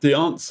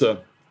answer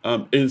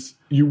is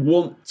you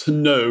want to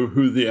know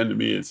who the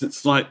enemy is.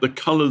 It's like the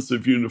colours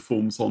of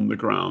uniforms on the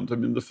ground. I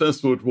mean, the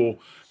First World War,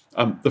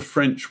 the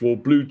French wore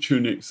blue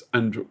tunics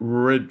and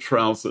red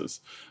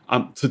trousers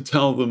to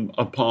tell them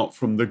apart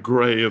from the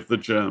grey of the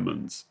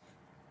Germans.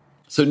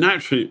 So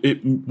naturally,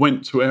 it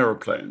went to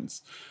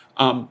aeroplanes.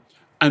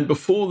 And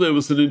before there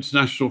was an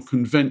international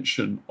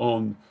convention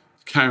on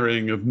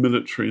carrying of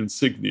military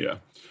insignia,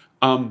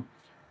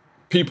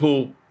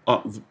 people,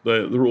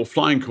 the Royal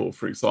Flying Corps,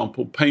 for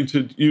example,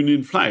 painted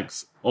Union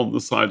flags on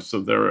the sides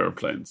of their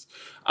aeroplanes.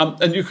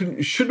 And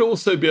you should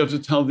also be able to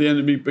tell the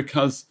enemy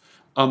because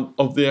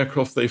of the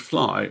aircraft they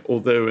fly,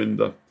 although in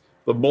the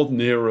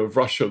modern era of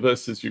Russia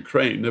versus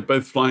Ukraine, they're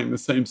both flying the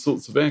same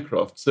sorts of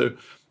aircraft. So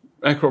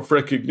aircraft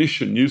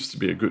recognition used to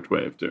be a good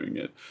way of doing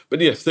it.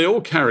 But yes, they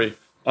all carry,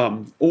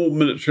 all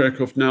military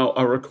aircraft now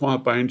are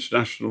required by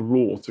international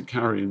law to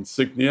carry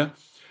insignia.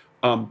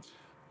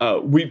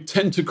 We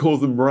tend to call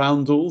them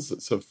roundels.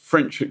 It's a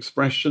French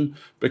expression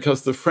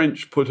because the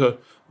French put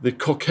the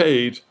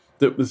cockade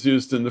that was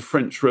used in the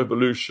French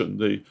Revolution,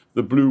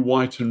 the blue,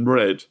 white and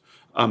red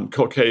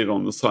cockade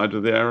on the side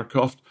of the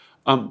aircraft.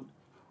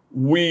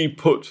 We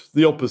put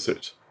the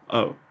opposite,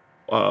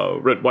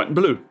 red, white and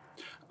blue,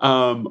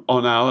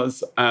 on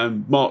ours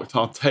and marked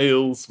our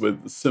tails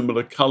with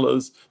similar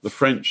colours. The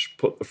French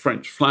put the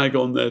French flag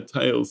on their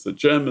tails. The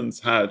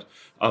Germans had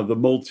the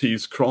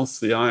Maltese cross,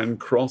 the Iron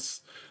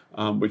Cross,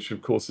 which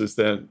of course is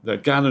their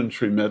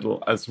gallantry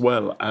medal as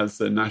well as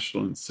their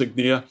national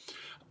insignia.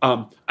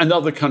 And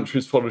other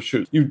countries follow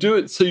suit. You do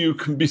it so you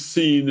can be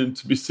seen and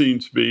to be seen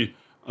to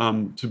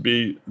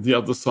be the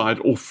other side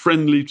or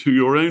friendly to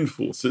your own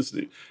forces.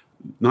 It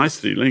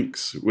nicely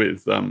links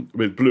with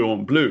blue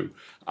on blue.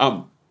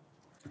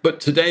 But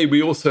today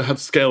we also have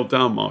scaled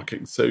down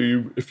markings. So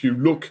if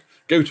you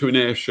go to an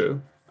air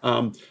show,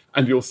 and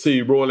you'll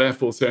see Royal Air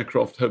Force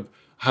aircraft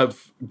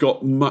have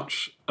got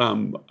much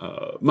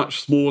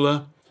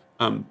smaller.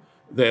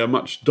 They are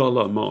much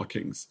duller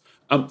markings.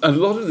 A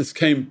lot of this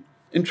came,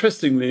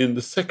 interestingly, in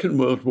the Second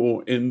World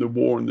War, in the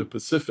war in the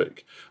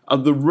Pacific.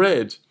 The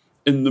red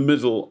in the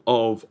middle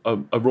of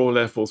a Royal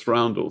Air Force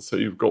roundel, so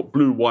you've got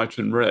blue, white,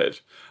 and red.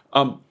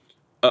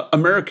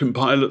 American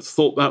pilots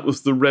thought that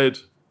was the red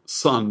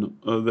sun,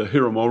 the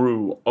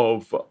Hiromaru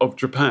of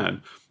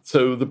Japan.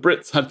 So the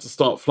Brits had to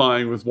start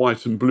flying with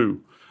white and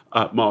blue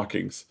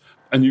markings.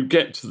 And you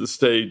get to the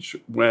stage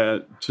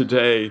where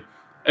today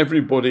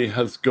everybody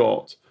has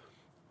got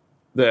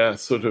their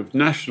sort of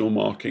national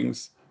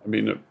markings. I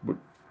mean,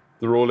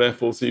 the Royal Air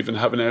Force even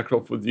have an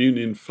aircraft with the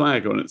Union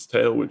flag on its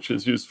tail, which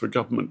is used for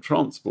government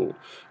transport.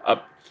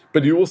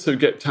 But you also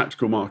get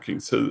tactical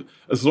markings. So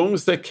as long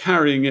as they're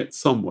carrying it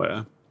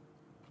somewhere,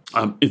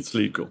 it's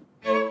legal.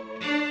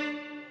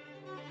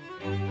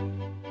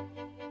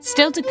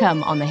 Still to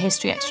come on the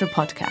History Extra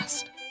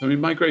podcast. I mean,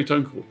 my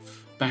great-uncle,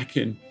 back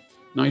in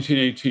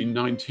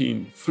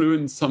 1918-19, flew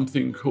in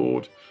something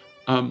called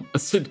a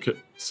Sidka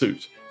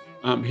suit.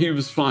 He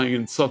was flying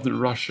in southern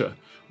Russia,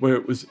 where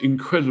it was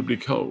incredibly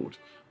cold.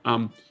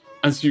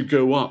 As you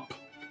go up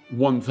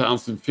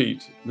 1,000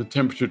 feet, the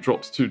temperature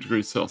drops 2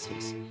 degrees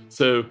Celsius.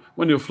 So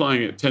when you're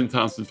flying at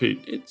 10,000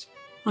 feet, it's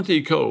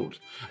bloody cold.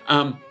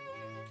 A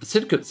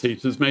Sidka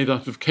seat is made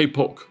out of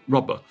kapok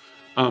rubber,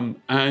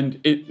 and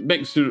it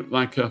makes you look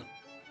like a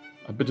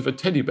bit of a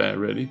teddy bear,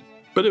 really,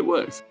 but it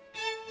works.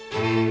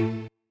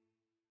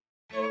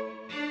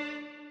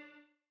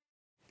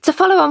 To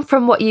follow on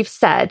from what you've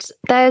said,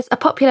 there's a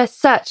popular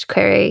search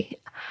query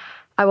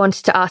I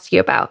wanted to ask you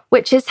about,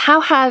 which is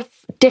how have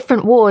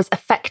different wars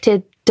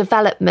affected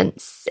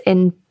developments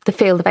in the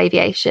field of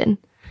aviation?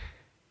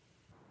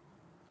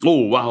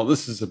 Oh, wow,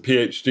 this is a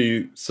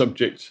PhD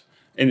subject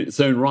in its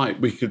own right.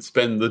 We could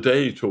spend the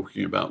day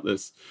talking about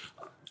this.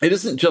 It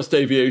isn't just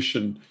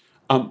aviation.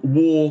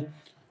 War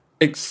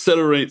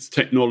accelerates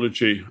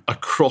technology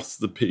across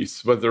the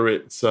piece, whether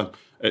it's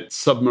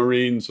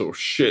submarines or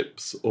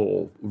ships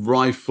or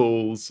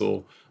rifles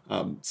or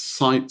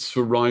sights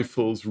for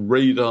rifles,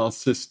 radar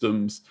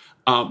systems.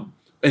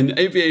 In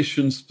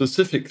aviation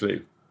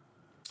specifically,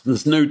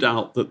 there's no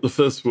doubt that the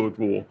First World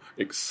War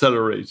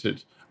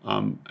accelerated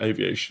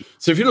aviation.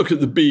 So if you look at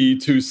the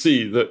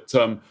BE-2C that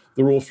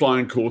the Royal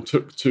Flying Corps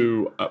took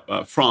to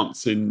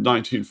France in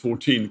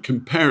 1914,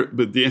 compare it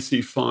with the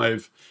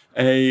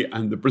SE-5A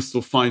and the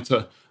Bristol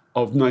Fighter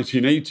of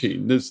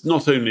 1918, there's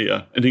not only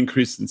an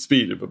increase in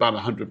speed of about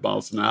 100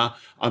 miles an hour,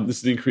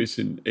 there's an increase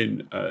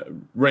in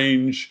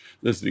range,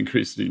 there's an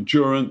increase in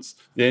endurance,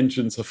 the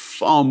engines are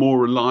far more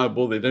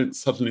reliable, they don't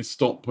suddenly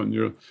stop when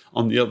you're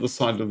on the other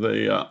side of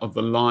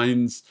the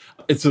lines.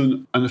 It's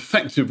an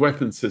effective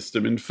weapon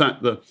system. In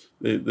fact,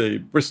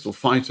 the Bristol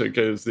Fighter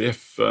the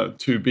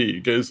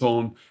F-2B goes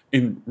on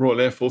in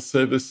Royal Air Force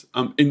service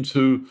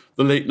into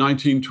the late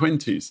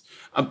 1920s.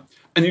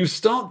 And you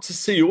start to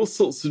see all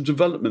sorts of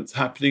developments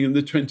happening in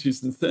the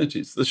 20s and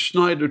 30s. The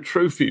Schneider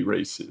Trophy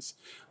races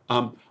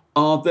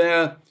are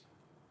there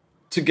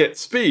to get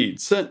speed,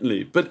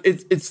 certainly. But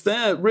it's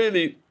there,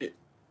 really,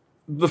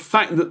 the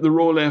fact that the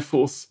Royal Air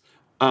Force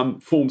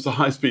forms a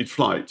high-speed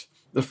flight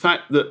the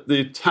fact that the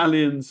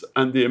Italians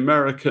and the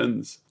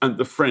Americans and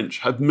the French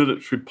have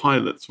military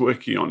pilots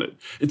working on it.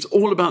 It's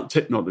all about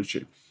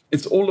technology.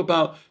 It's all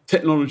about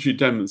technology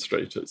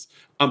demonstrators.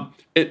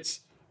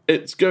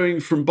 It's going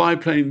from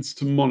biplanes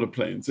to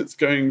monoplanes. It's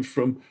going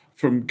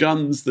from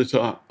guns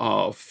that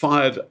are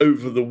fired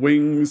over the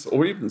wings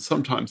or even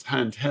sometimes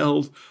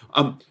handheld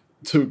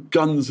to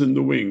guns in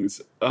the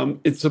wings.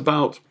 It's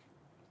about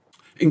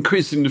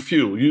increasing the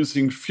fuel,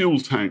 using fuel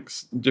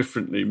tanks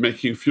differently,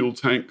 making fuel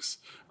tanks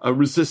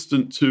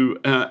resistant to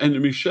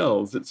enemy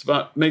shells. It's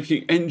about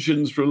making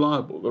engines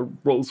reliable. The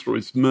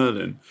Rolls-Royce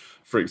Merlin,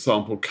 for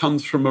example,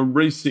 comes from a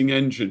racing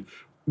engine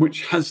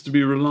which has to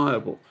be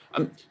reliable.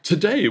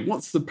 Today,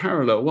 what's the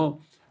parallel?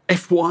 Well,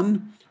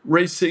 F1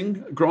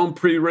 racing, Grand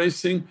Prix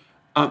racing,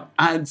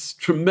 adds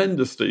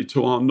tremendously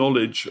to our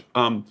knowledge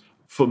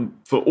for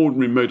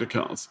ordinary motor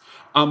cars,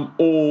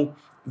 or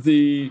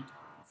the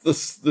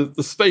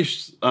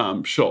space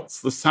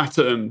shots, the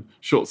Saturn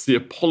shots, the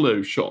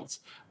Apollo shots,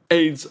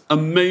 aids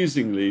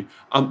amazingly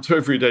to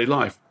everyday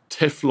life.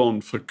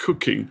 Teflon for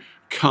cooking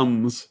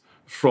comes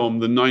from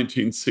the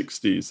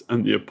 1960s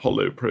and the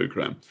Apollo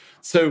program.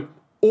 So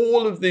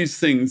all of these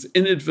things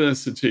in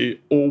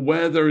adversity or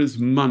where there is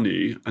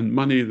money, and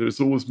money, there's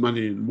always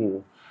money in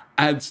war,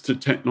 adds to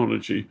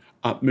technology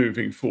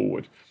moving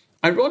forward.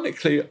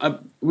 Ironically,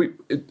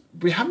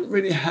 we haven't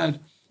really had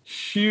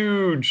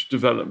huge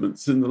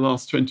developments in the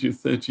last 20 or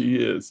 30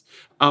 years,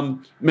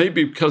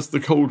 maybe because the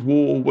Cold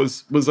War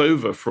was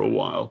over for a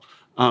while,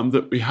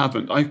 that we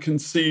haven't. I can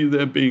see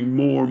there being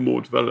more and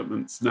more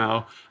developments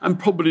now, and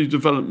probably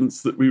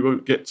developments that we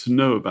won't get to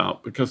know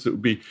about because it will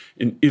be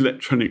in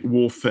electronic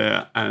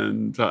warfare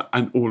and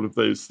all of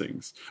those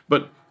things.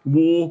 But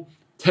war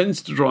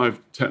tends to drive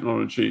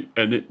technology,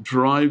 and it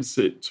drives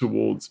it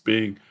towards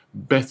being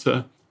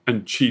better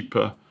and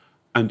cheaper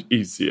and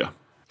easier.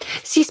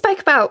 So you spoke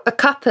about a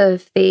couple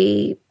of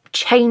the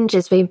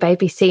changes we've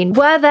maybe seen.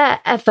 Were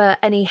there ever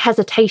any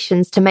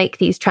hesitations to make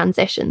these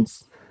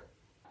transitions?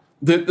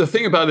 The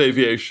thing about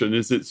aviation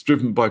is it's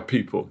driven by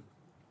people.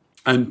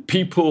 And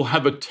people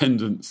have a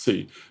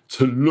tendency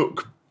to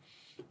look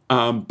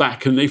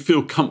back and they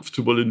feel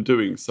comfortable in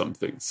doing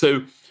something.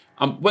 So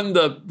when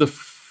the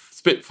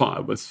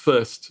Spitfire was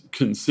first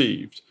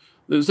conceived,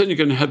 it was only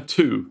going to have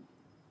 2,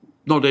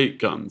 not 8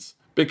 guns,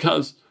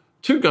 because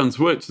 2 guns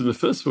worked in the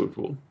First World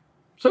War.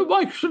 So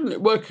why shouldn't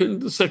it work in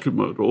the Second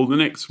World War or the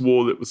next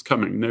war that was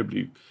coming?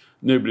 Nobody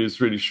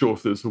is really sure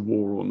if there's a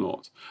war or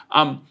not.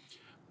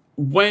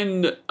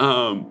 When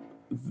the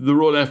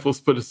Royal Air Force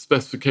put a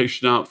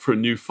specification out for a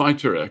new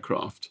fighter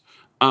aircraft,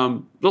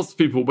 lots of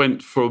people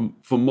went for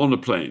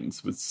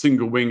monoplanes with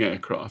single-wing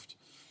aircraft.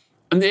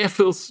 And the Air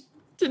Force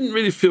didn't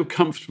really feel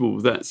comfortable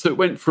with that, so it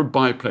went for a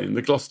biplane,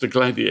 the Gloucester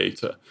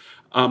Gladiator.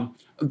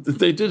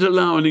 They did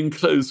allow an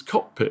enclosed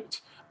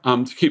cockpit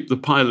to keep the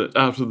pilot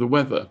out of the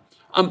weather.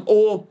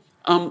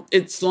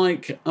 It's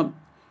like,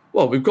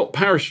 we've got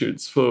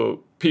parachutes for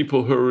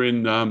people who are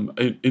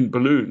in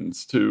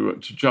balloons to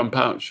jump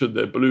out should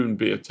their balloon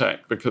be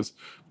attacked, because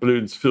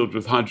balloons filled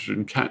with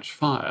hydrogen catch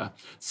fire.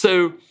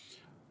 So,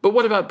 but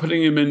what about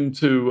putting them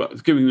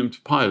giving them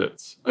to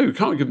pilots? Oh, you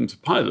can't give them to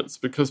pilots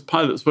because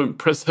pilots won't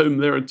press home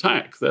their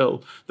attack.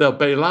 They'll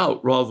bail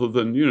out rather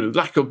than,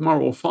 lack of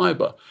moral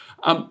fibre.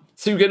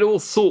 So you get all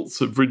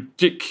sorts of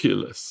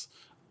ridiculous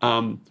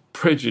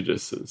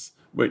prejudices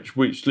which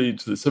lead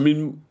to this. I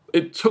mean,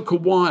 it took a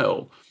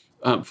while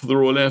for the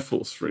Royal Air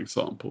Force, for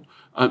example,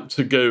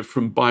 to go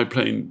from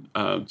biplane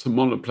to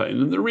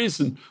monoplane. And the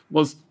reason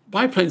was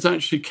biplanes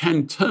actually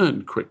can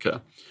turn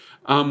quicker.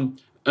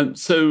 And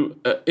so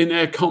in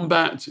air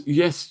combat,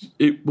 yes,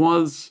 it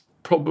was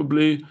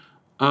probably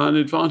an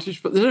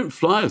advantage, but they don't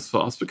fly as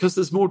fast because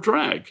there's more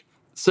drag.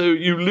 So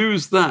you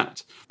lose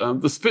that.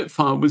 The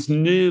Spitfire was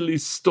nearly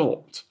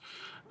stopped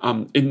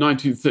in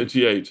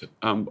 1938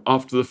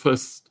 after the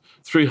first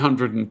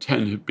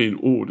 310 had been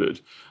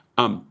ordered,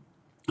 and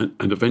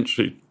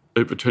eventually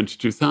over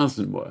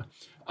 22,000 were,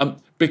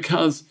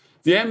 because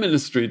the Air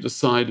Ministry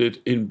decided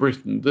in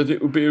Britain that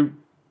it would be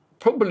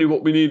probably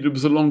what we needed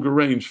was a longer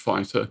range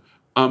fighter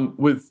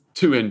with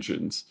 2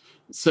 engines.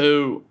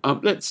 So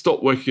let's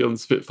stop working on the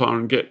Spitfire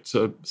and get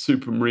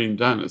Supermarine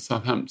down at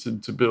Southampton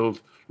to build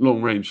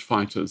long-range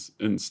fighters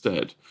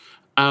instead.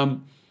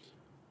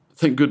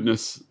 Thank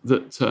goodness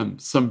that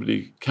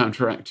somebody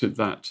counteracted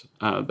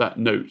that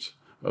note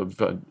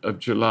of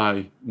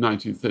July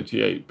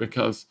 1938,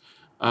 because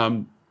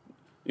the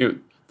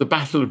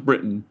Battle of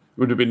Britain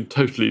would have been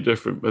totally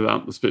different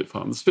without the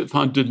Spitfire. The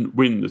Spitfire didn't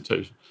win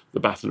the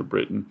Battle of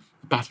Britain.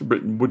 The Battle of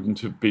Britain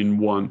wouldn't have been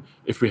won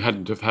if we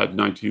hadn't have had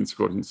 19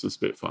 squadrons of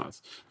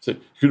Spitfires. So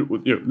you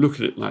can look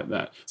at it like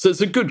that. So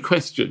it's a good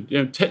question.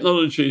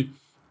 Technology.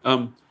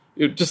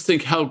 Just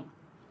think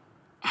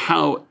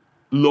how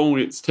long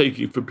it's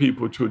taking for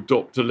people to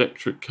adopt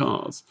electric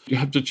cars. You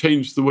have to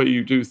change the way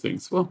you do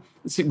things. Well,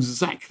 it's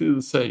exactly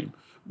the same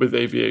with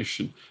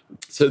aviation.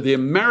 So the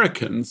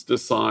Americans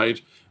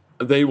decide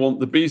they want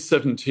the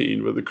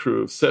B-17 with a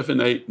crew of 7,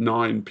 8,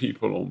 9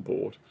 people on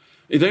board.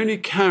 It only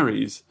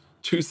carries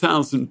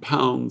 2,000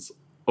 pounds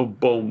of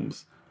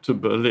bombs to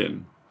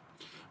Berlin.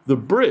 The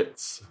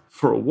Brits,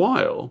 for a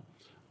while,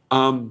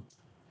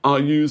 are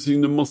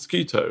using the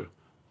Mosquito.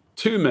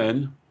 2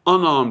 men,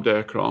 unarmed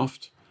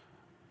aircraft.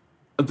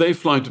 They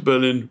fly to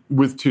Berlin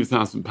with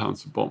 2,000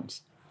 pounds of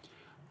bombs.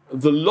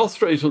 The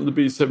loss rate on the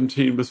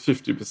B-17 was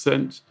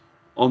 50%.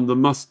 On the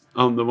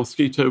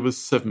Mosquito was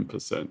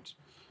 7%.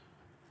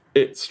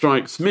 It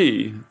strikes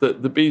me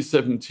that the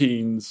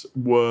B-17s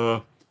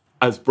were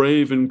as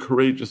brave and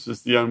courageous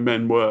as the young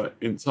men were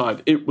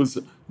inside. It was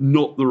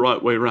not the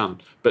right way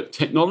round. But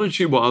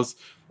technology was,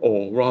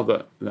 or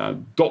rather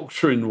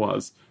doctrine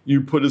was,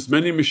 you put as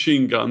many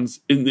machine guns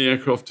in the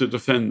aircraft to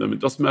defend them. It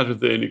doesn't matter if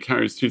they only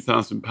carries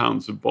 2,000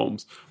 pounds of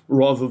bombs,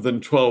 rather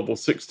than 12 or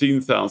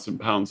 16,000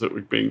 pounds that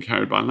were being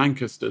carried by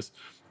Lancasters,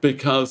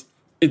 because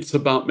it's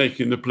about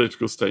making the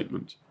political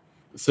statement.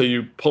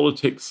 So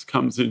politics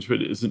comes into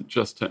it. It isn't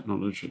just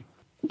technology.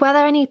 Were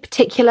there any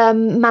particular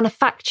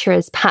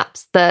manufacturers,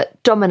 perhaps,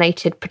 that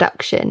dominated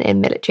production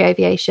in military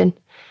aviation?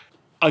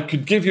 I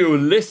could give you a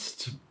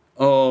list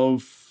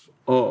of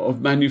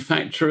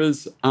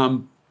manufacturers,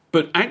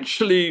 but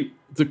actually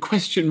the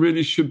question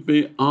really should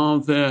be, are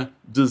there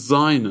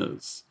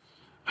designers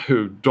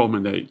who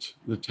dominate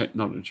the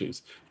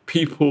technologies?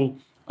 People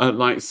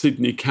like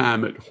Sidney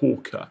Cam at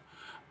Hawker,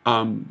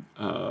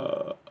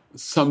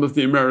 some of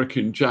the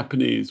American,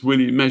 Japanese,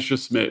 Willy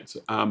Messerschmitt,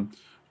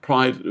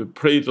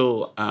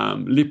 Pradel,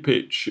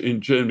 Lippisch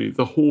in Germany,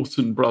 the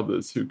Horten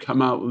brothers, who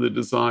come out with a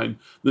design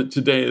that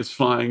today is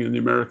flying, and the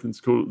Americans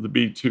call it the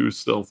B-2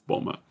 stealth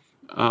bomber.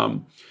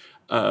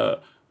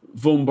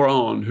 Von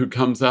Braun, who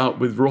comes out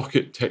with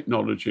rocket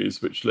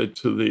technologies, which led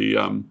to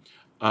the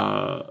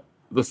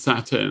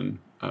Saturn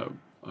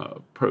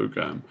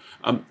program.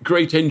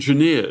 Great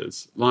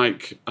engineers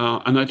like,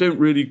 and I don't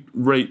really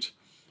rate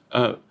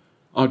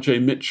R.J.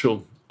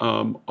 Mitchell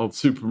of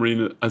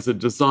Supermarine as a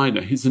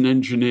designer. He's an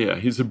engineer.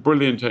 He's a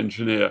brilliant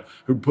engineer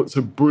who puts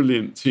a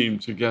brilliant team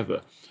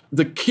together.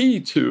 The key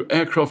to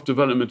aircraft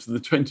development in the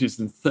 20s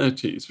and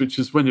 30s, which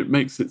is when it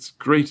makes its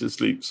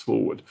greatest leaps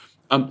forward,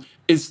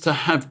 is to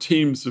have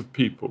teams of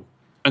people.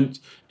 And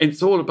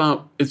it's all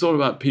about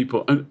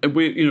people. And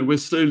we're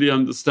slowly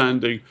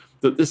understanding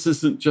that this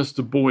isn't just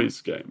a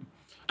boys' game.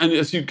 And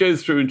as you go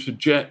through into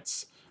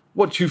jets,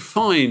 what you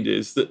find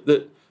is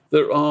that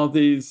there are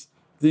these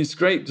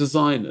great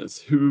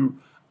designers who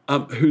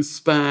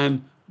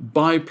span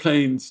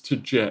biplanes to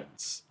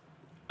jets,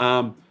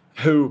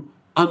 who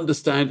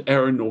understand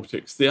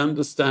aeronautics, they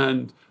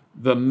understand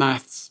the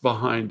maths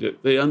behind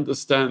it, they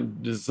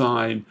understand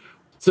design.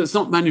 So it's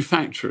not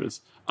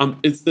manufacturers.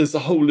 There's a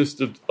whole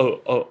list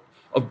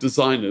of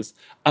designers.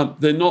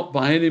 They're not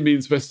by any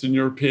means Western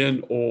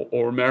European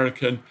or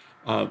American.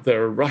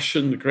 There are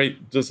Russian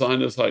great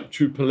designers like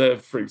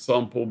Tupolev, for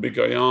example,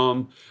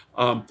 Mikoyan.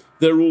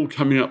 They're all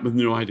coming up with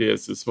new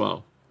ideas as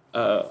well.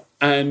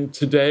 And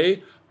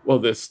today, well,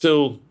 they're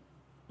still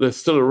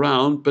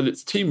around, but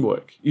it's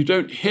teamwork. You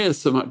don't hear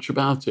so much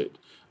about it.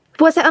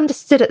 Was it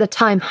understood at the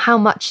time how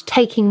much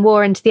taking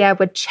war into the air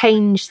would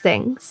change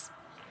things?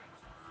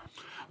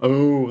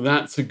 Oh,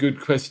 that's a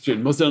good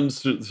question. Was it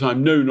understood at the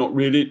time? No, not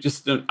really.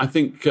 Just I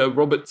think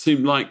Robert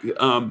seemed like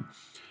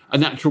a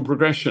natural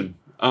progression.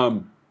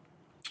 The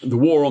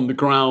war on the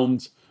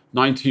ground,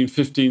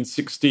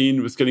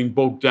 1915-16, was getting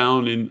bogged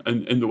down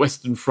in the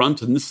Western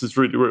Front, and this is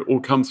really where it all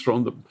comes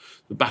from,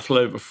 the battle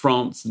over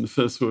France in the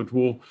First World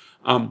War.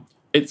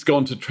 It's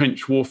gone to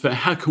trench warfare.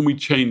 How can we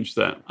change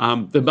that?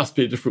 There must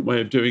be a different way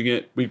of doing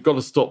it. We've got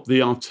to stop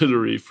the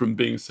artillery from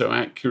being so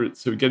accurate,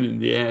 so we get in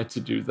the air to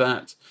do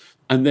that.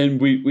 And then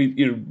we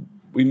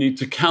need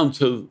to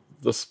counter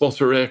the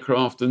spotter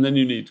aircraft, and then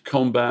you need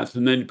combat,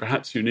 and then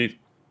perhaps you need,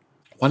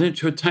 why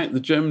don't you attack the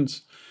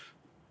Germans'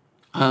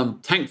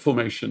 tank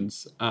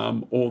formations,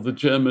 or the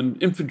German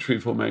infantry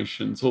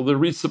formations, or the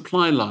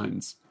resupply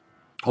lines?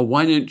 Or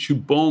why don't you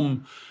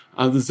bomb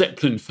the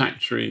Zeppelin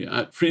factory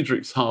at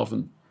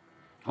Friedrichshafen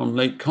on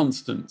Lake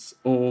Constance,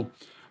 or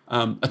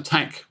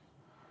attack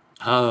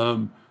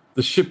the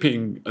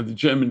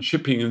German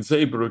shipping in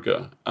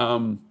Zeebrugge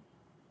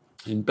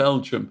in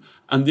Belgium?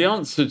 And the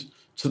answer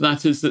to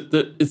that is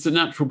that it's a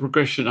natural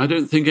progression. I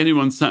don't think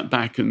anyone sat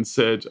back and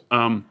said,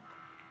 oh,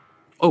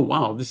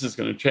 wow, this is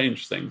going to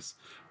change things.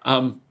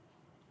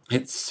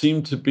 It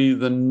seemed to be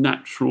the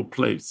natural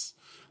place.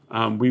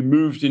 We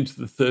moved into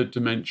the third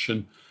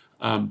dimension.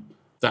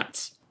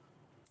 That's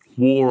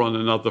war on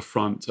another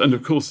front. And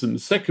of course, in the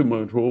Second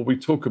World War, we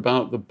talk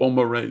about the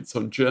bomber raids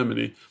on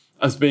Germany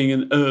as being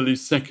an early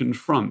second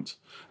front.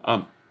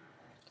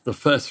 The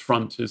first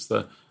front is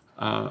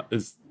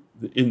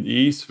in the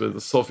east, where the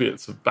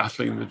Soviets are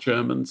battling the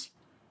Germans,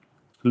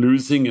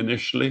 losing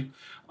initially.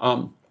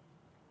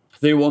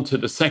 They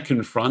wanted a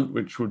second front,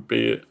 which would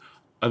be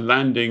a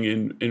landing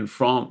in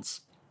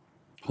France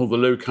or the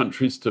Low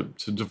Countries to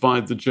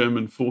divide the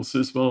German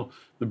forces. Well,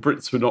 the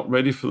Brits were not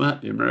ready for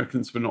that. The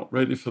Americans were not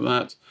ready for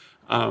that.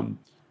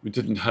 We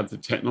didn't have the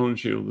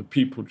technology or the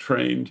people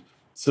trained.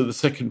 So the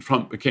second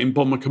front became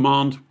Bomber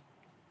Command,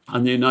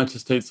 and the United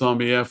States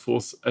Army Air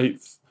Force,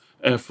 8th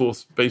Air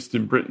Force, based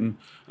in Britain,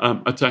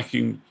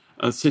 attacking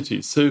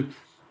cities. So,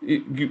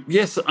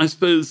 yes, I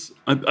suppose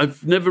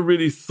I've never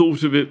really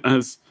thought of it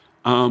as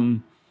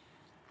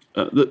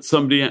that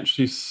somebody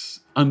actually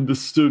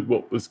understood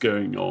what was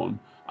going on.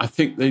 I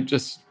think they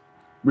just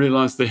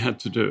realised they had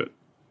to do it.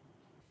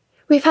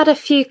 We've had a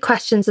few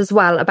questions as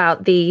well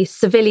about the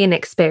civilian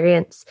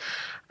experience.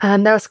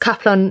 There was a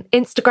couple on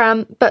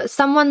Instagram, but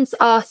someone's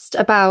asked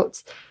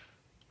about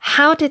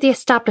how did the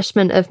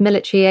establishment of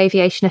military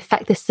aviation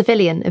affect the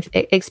civilian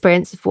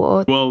experience of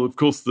war? Well, of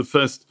course, the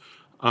first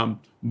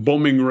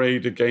bombing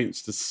raid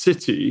against a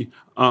city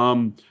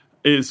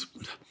is...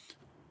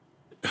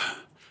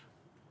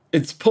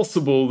 It's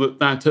possible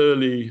that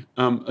early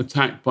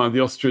attack by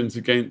the Austrians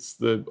against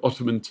the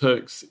Ottoman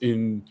Turks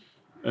in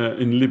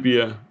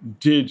Libya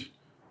did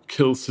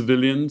kill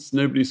civilians.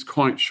 Nobody's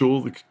quite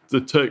sure.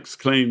 The Turks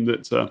claim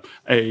that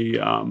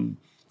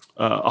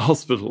a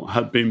hospital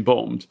had been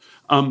bombed.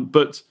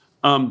 But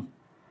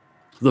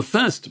the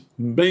first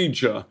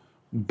major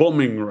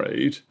bombing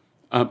raid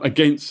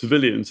against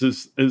civilians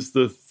is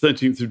the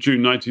 13th of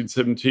June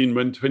 1917,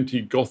 when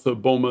 20 Gotha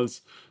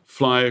bombers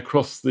fly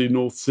across the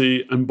North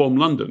Sea and bomb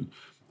London.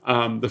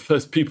 The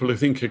first people, I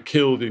think, are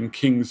killed in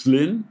King's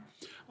Lynn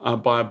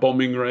by a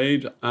bombing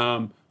raid.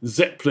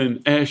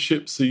 Zeppelin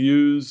airships are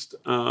used.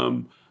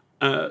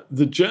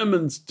 The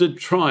Germans did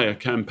try a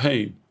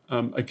campaign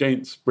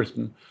against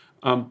Britain,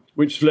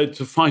 which led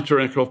to fighter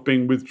aircraft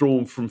being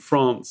withdrawn from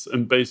France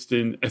and based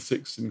in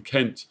Essex and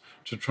Kent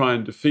to try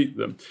and defeat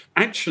them.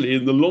 Actually,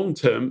 in the long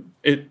term,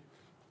 it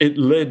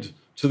led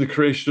to the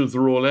creation of the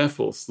Royal Air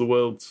Force, the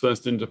world's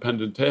first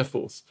independent air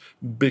force,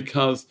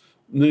 because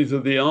neither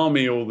the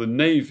Army or the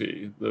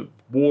Navy, the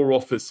War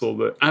Office or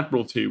the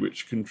Admiralty,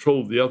 which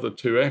controlled the other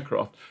two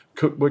aircraft,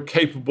 were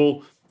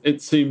capable,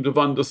 it seemed, of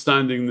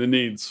understanding the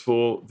needs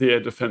for the air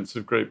defence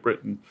of Great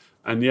Britain.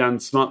 And Jan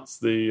Smuts,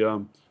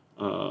 the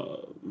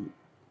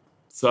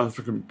South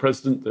African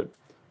president,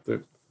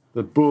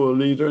 the Boer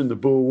leader in the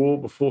Boer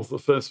War before the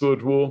First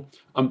World War,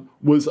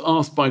 was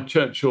asked by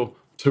Churchill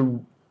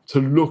to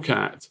look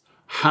at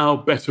how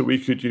better we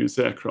could use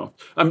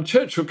aircraft.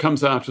 Churchill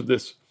comes out of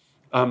this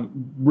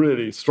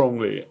really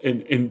strongly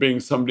in being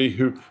somebody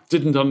who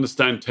didn't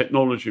understand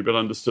technology but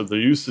understood the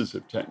uses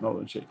of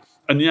technology.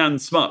 And Jan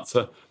Smuts,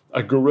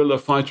 a guerrilla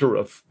fighter,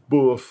 a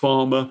Boer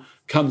farmer,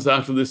 comes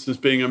out of this as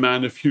being a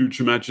man of huge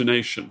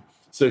imagination.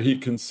 So he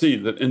can see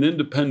that an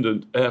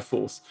independent air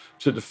force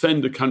to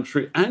defend a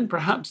country and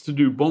perhaps to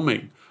do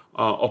bombing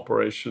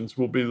operations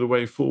will be the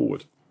way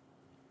forward.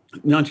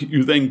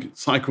 You then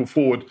cycle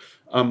forward,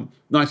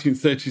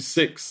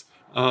 1936,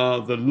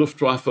 the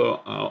Luftwaffe,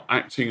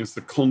 acting as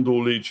the Condor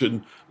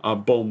Legion,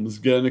 bombs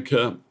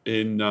Guernica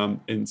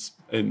in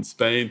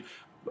Spain,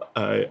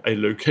 a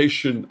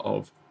location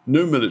of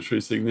no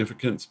military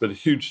significance, but a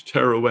huge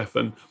terror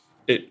weapon.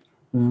 It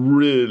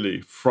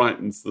really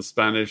frightens the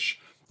Spanish.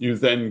 You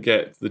then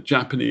get the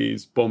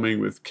Japanese bombing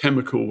with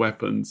chemical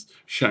weapons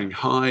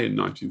Shanghai in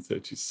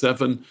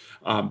 1937.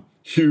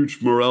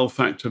 Huge morale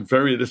factor,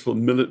 very little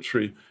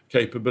military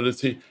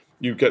capability.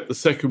 You get the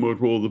Second World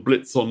War, the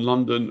Blitz on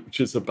London, which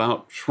is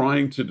about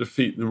trying to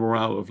defeat the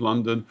morale of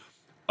London.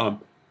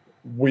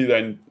 We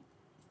then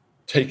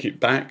take it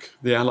back.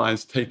 The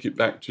Allies take it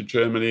back to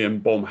Germany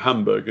and bomb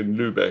Hamburg and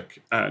Lübeck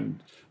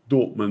and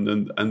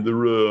Dortmund and the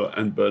Ruhr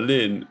and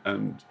Berlin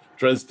and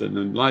Dresden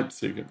and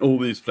Leipzig and all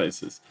these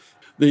places.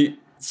 The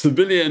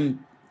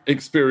civilian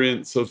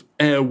experience of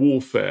air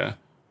warfare,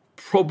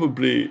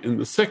 probably in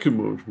the Second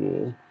World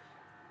War,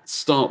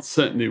 starts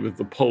certainly with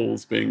the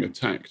Poles being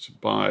attacked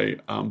by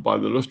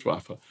the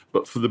Luftwaffe.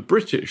 But for the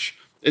British,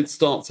 it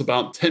starts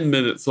about 10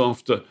 minutes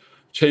after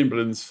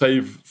Chamberlain's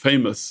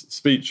famous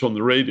speech on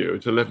the radio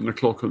at 11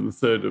 o'clock on the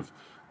 3rd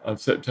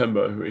of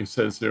September, where he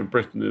says,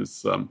 Britain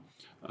is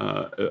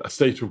a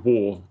state of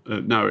war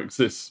now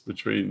exists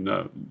between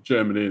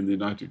Germany and the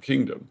United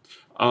Kingdom.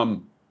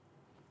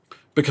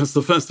 Because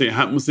the first thing that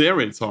happened was the air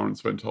raid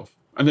sirens went off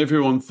and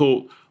everyone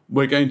thought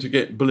we're going to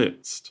get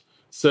blitzed.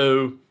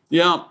 So,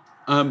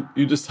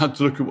 you just had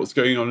to look at what's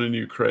going on in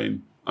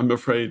Ukraine. I'm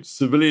afraid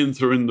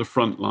civilians are in the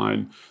front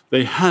line.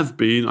 They have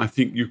been, I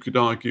think you could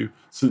argue,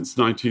 since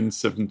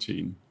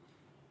 1917.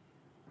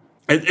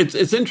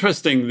 It's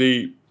interesting,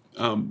 the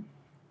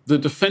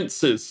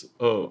defences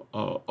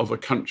of a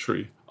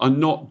country are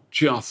not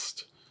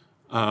just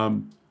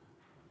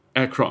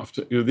aircraft.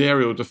 The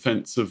aerial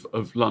defence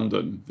of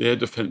London, the air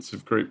defence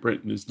of Great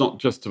Britain is not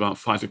just about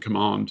fighter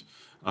command,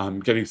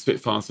 getting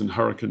Spitfires and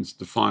Hurricanes,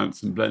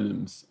 Defiance and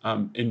Blenheims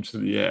into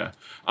the air.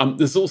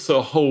 There's also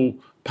a whole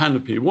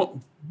panoply.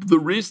 The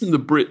reason the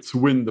Brits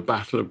win the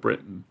Battle of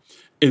Britain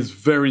is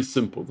very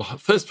simple.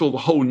 First of all, the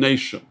whole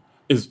nation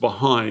is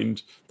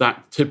behind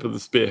that tip of the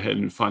spearhead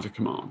in fighter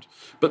command.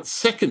 But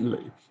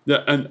secondly,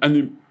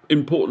 and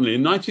importantly,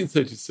 in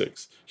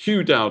 1936,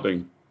 Hugh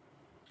Dowding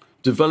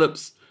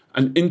develops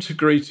an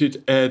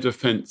integrated air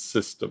defence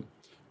system.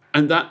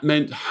 And that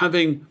meant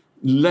having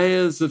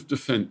layers of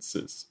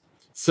defences.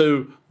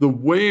 So the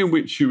way in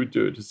which you would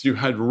do it is you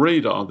had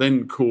radar,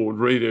 then called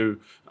radio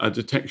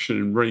detection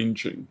and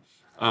ranging,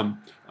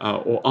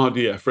 or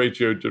RDF,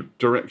 radio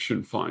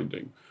direction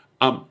finding.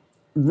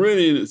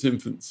 really in its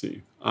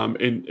infancy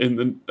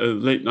in the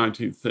late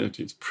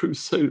 1930s, proved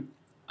so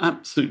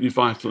absolutely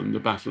vital in the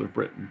Battle of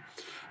Britain.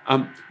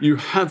 You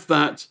have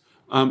that,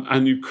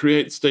 and you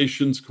create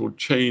stations called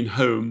chain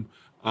home,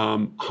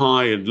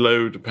 high and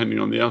low, depending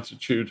on the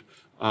altitude,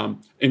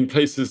 in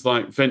places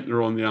like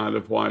Ventnor on the Isle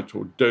of Wight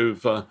or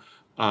Dover.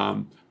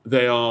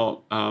 They are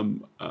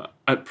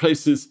at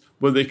places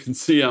where they can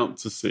see out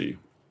to sea.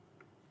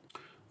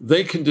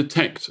 They can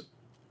detect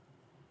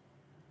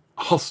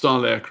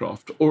hostile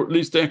aircraft, or at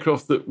least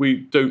aircraft that we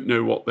don't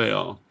know what they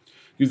are.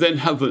 You then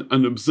have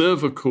an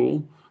observer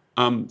call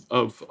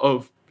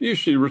of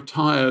usually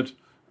retired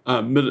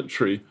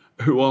military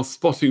who are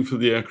spotting for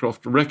the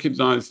aircraft,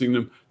 recognizing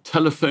them,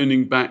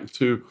 telephoning back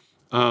to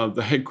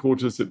the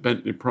headquarters at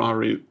Bentley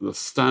Priory, the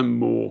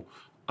Stanmore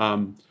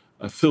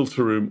a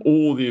filter room,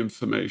 all the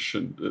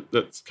information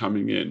that's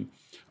coming in.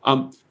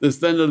 There's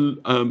then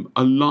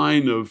a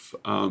line of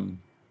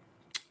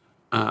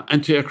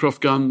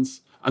anti-aircraft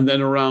guns, and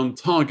then around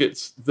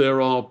targets there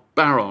are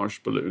barrage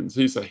balloons.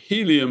 These are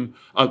helium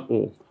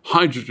or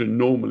hydrogen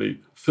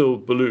normally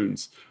filled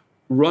balloons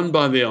run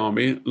by the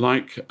army,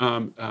 like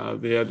the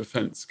air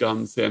defense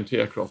guns, the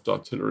anti-aircraft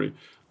artillery.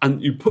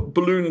 And you put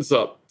balloons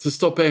up to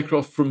stop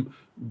aircraft from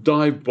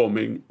dive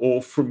bombing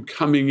or from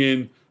coming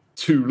in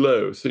too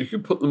low. So you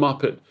can put them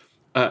up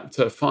at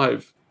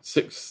 5,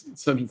 6,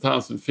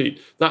 7,000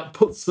 feet. That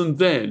puts them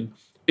then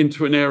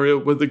into an area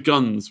where the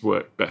guns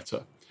work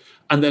better.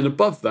 And then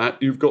above that,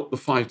 you've got the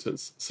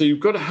fighters. So you've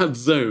got to have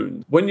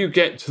zones. When you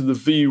get to the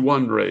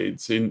V1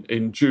 raids in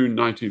June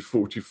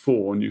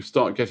 1944, and you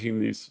start getting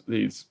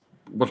these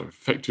what are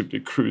effectively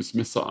cruise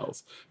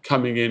missiles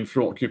coming in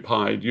from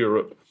occupied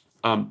Europe,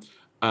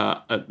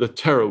 the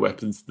terror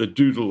weapons, the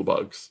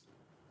doodlebugs,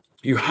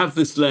 you have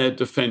this layered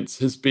defense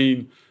has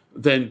been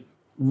then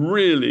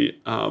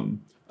really honed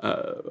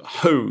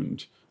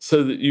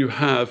so that you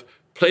have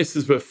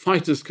places where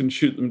fighters can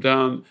shoot them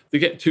down. They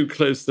get too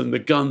close, then the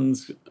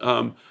guns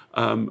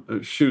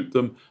shoot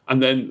them,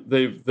 and then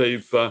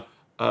they've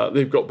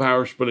got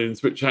barrage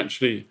balloons which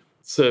actually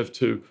serve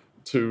to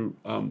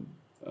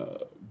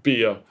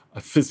be a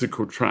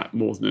physical trap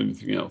more than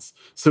anything else.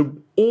 So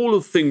all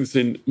of things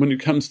when it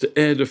comes to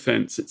air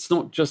defense, it's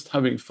not just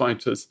having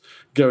fighters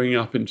going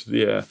up into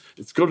the air.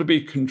 It's got to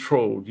be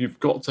controlled. You've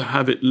got to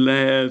have it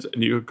layered,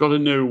 and you've got to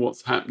know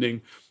what's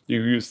happening.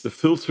 You use the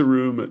filter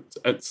room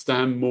at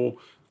Stanmore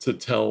to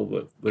tell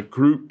the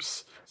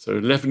groups. So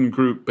 11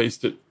 Group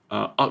based at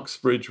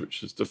Uxbridge,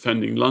 which is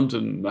defending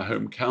London and the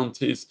home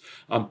counties,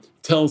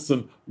 tells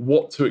them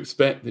what to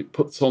expect. It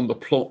puts on the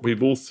plot.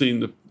 We've all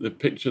seen the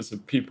pictures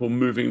of people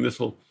moving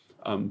little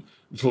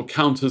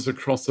counters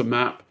across a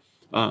map.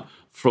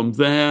 From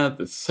there,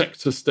 the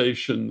sector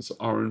stations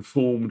are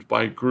informed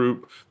by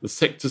group. The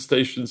sector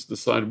stations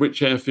decide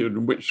which airfield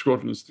and which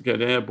squadrons to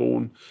get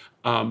airborne.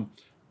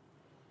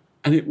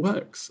 And it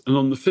works. And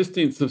on the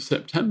 15th of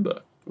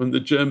September, when the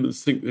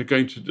Germans think they're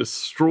going to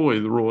destroy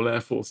the Royal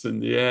Air Force in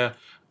the air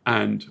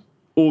and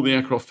all the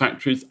aircraft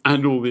factories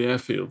and all the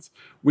airfields,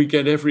 we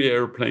get every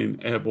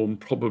aeroplane airborne,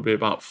 probably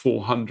about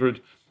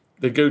 400.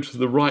 They go to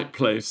the right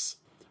place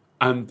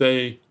and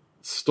they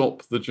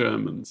stop the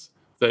Germans.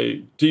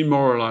 They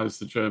demoralize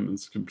the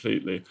Germans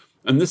completely.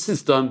 And this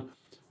is done,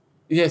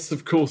 yes,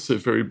 of course, they're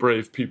very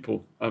brave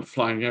people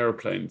flying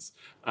aeroplanes,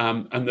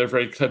 and they're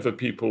very clever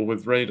people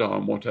with radar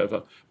and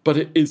whatever. But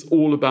it is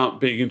all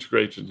about being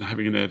integrated and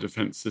having an air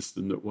defense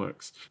system that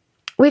works.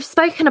 We've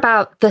spoken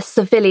about the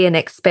civilian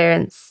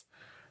experience.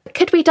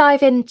 Could we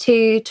dive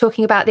into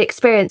talking about the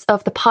experience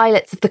of the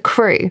pilots of the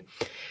crew?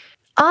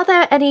 Are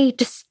there any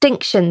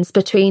distinctions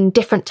between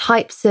different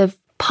types of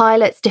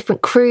pilots,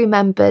 different crew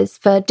members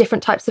for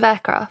different types of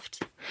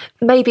aircraft?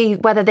 Maybe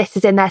whether this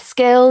is in their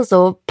skills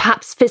or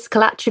perhaps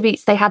physical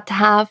attributes they had to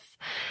have?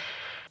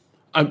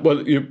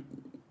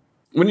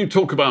 When you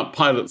talk about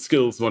pilot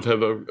skills,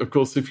 whatever, of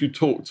course, if you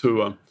talk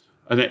to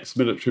an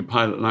ex-military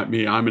pilot like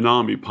me, I'm an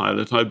army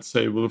pilot, I'd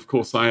say, well, of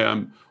course, I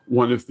am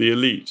one of the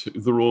elite.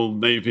 The Royal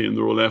Navy and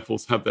the Royal Air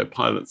Force have their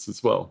pilots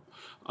as well,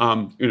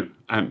 and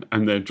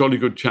they're jolly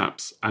good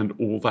chaps and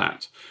all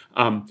that.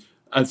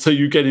 And so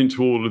you get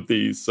into all of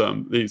these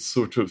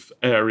sort of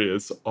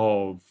areas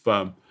of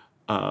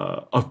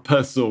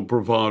personal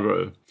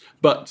bravado.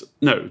 But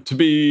no, to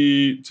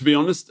be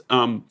honest,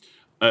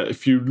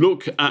 if you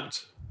look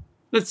at,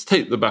 let's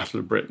take the Battle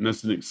of Britain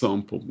as an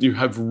example. You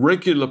have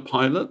regular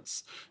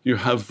pilots, you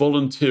have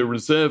volunteer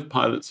reserve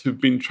pilots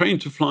who've been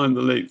trained to fly in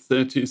the late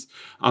 30s,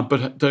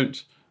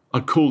 but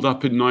are called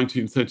up in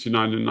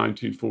 1939 and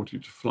 1940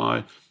 to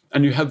fly.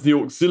 And you have the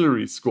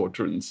auxiliary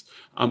squadrons,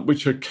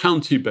 which are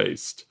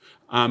county-based,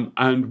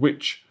 and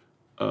which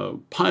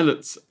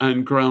pilots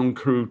and ground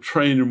crew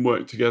train and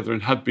work together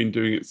and have been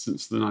doing it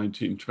since the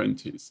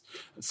 1920s.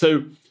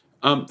 So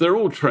they're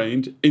all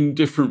trained in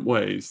different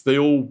ways. They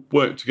all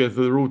work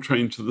together. They're all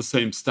trained to the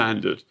same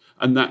standard,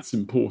 and that's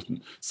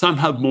important. Some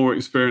have more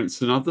experience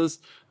than others.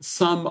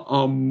 Some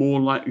are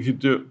more likely to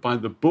do it by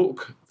the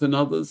book than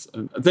others.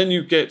 And then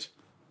you get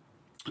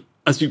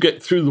As you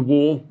get through the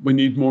war, we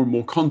need more and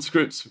more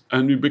conscripts,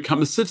 and we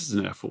become a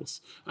citizen air force.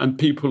 And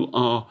people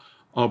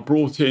are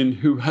brought in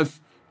who have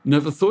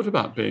never thought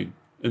about being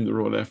in the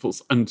Royal Air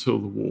Force until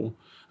the war.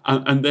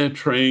 And they're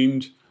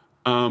trained.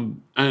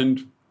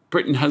 And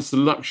Britain has the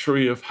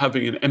luxury of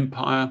having an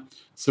empire.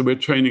 So we're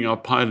training our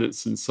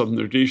pilots in Southern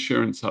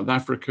Rhodesia and South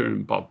Africa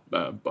and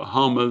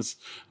Bahamas.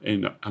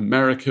 In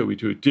America, we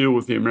do a deal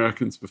with the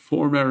Americans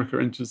before America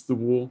enters the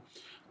war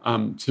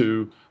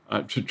to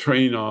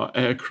train our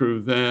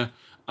aircrew there.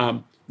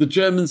 The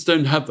Germans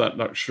don't have that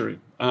luxury.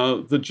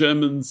 The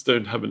Germans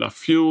don't have enough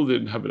fuel, they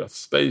don't have enough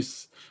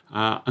space,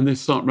 and they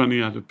start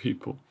running out of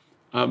people.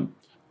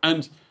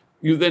 And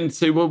you then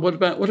say, well, what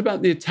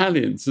about the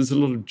Italians? There's a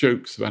lot of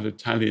jokes about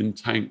Italian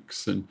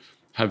tanks and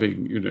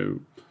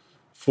having,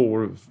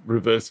 4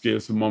 reverse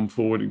gears and 1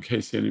 forward in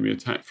case the enemy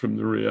attacked from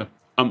the rear.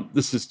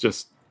 This is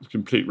just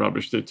complete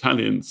rubbish. The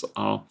Italians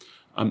are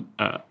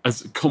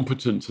as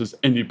competent as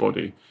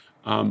anybody,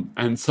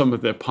 and some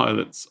of their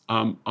pilots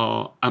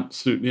are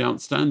absolutely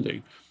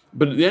outstanding.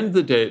 But at the end of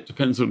the day, it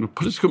depends on the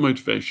political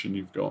motivation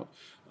you've got.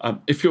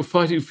 If you're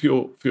fighting for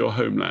your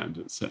homeland,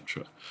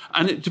 etc.,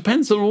 and it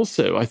depends on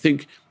also, I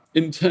think,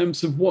 in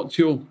terms of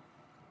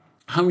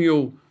how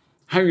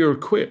you're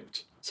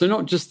equipped. So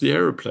not just the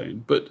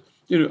aeroplane, but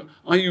do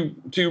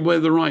you wear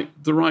the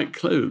right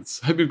clothes?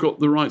 Have you got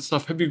the right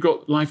stuff? Have you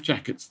got life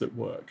jackets that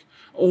work?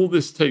 All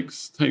this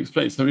takes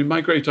place. I mean,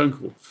 my great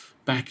uncle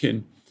back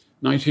in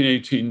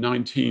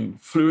 1918-19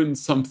 flew in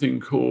something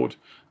called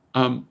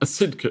a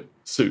Sidka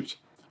suit.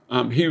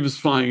 He was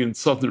flying in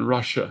southern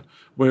Russia,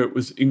 where it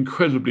was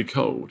incredibly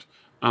cold.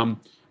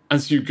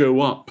 As you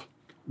go up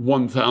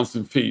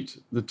 1,000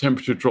 feet, the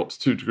temperature drops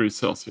 2 degrees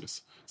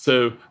Celsius.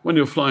 So when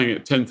you're flying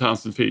at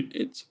 10,000 feet,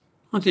 it's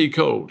bloody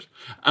cold.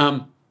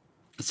 A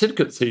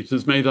Sidka seat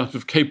is made out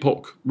of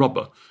kapok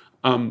rubber,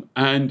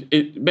 and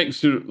it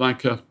makes you look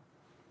like a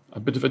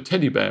bit of a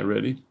teddy bear,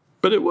 really.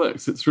 But it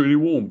works. It's really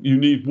warm. You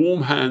need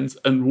warm hands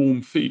and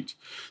warm feet.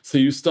 So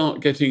you start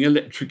getting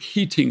electric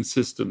heating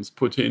systems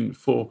put in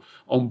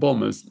on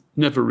bombers.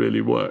 Never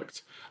really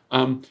worked.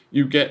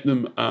 You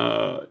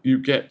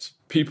get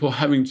people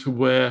having to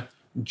wear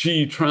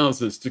G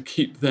trousers to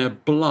keep their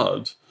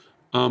blood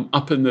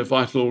up in their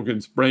vital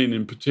organs, brain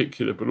in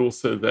particular, but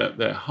also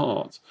their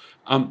heart,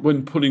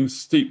 when pulling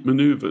steep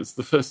maneuvers.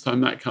 The first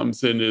time that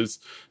comes in is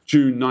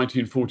June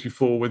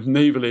 1944, with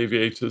naval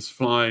aviators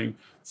flying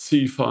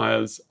sea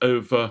fires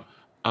over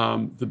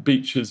the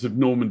beaches of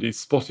Normandy,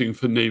 spotting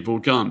for naval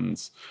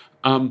guns.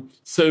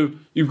 So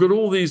you've got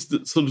all these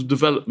sort of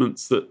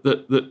developments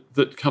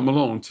that come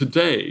along.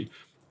 Today,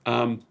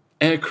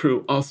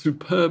 aircrew are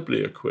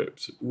superbly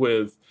equipped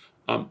with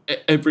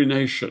every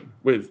nation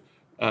with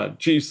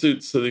G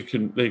suits, so they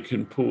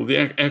can pull.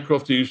 The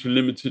aircraft are usually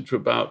limited to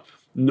about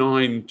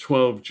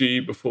 9-12 G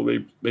before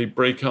they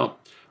break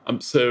up.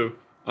 So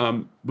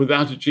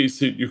without a G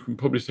suit, you can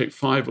probably take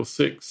 5 or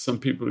 6. Some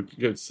people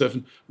can go to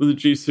 7. With a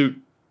G suit,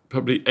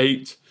 probably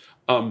 8.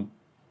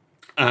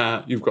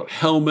 You've got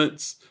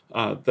helmets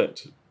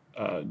that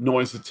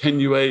noise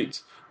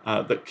attenuate,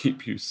 that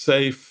keep you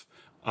safe.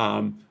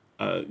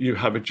 You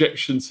have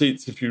ejection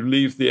seats. If you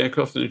leave the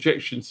aircraft, an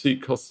ejection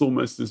seat costs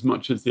almost as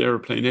much as the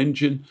aeroplane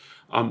engine.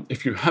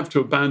 If you have to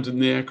abandon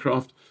the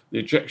aircraft, the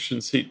ejection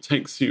seat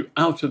takes you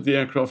out of the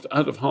aircraft,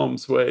 out of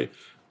harm's way,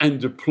 and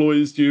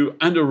deploys you,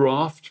 and a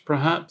raft,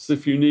 perhaps,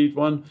 if you need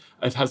one.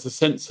 It has a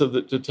sensor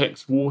that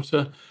detects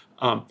water.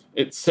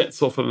 It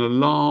sets off an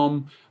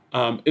alarm.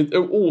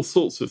 All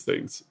sorts of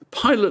things.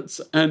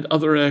 Pilots and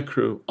other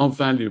aircrew are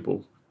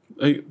valuable.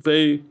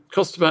 They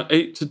cost about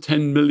 8 to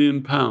 10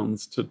 million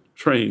pounds to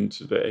train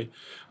today.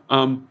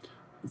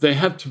 They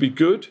have to be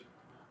good.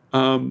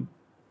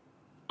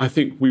 I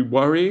think we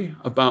worry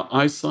about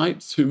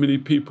eyesight. Too many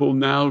people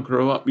now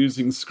grow up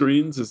using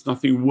screens. There's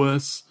nothing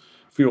worse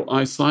for your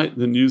eyesight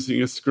than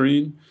using a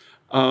screen.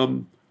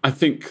 I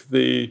think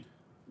the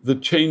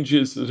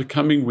changes that are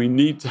coming, we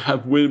need to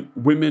have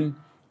women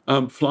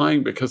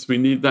flying, because we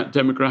need that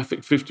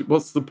demographic. 50.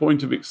 What's the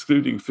point of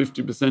excluding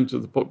 50%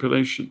 of the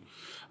population?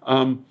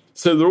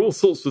 So there are all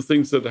sorts of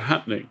things that are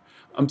happening.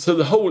 So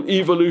the whole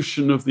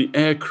evolution of the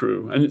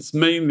aircrew, and it's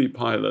mainly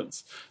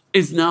pilots,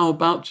 is now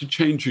about to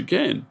change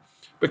again,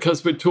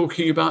 because we're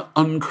talking about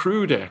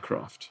uncrewed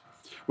aircraft.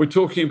 We're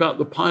talking about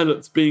the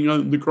pilots being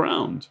on the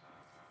ground.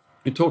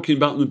 We're talking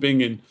about them being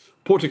in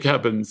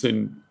Portakabins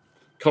in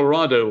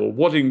Colorado or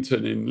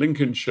Waddington in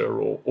Lincolnshire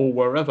or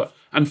wherever,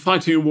 and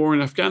fighting a war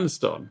in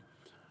Afghanistan,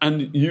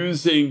 and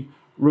using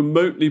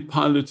remotely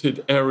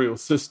piloted aerial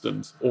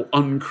systems or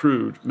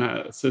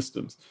uncrewed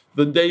systems.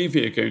 The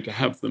Navy are going to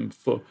have them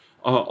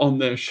on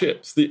their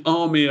ships. The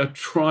Army are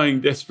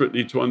trying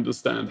desperately to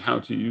understand how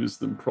to use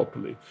them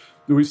properly.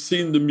 We've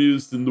seen them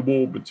used in the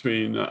war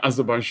between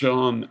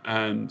Azerbaijan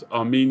and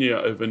Armenia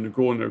over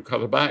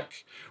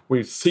Nagorno-Karabakh.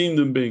 We've seen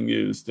them being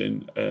used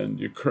in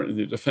Ukraine,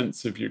 the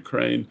defense of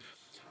Ukraine.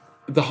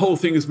 The whole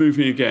thing is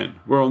moving again.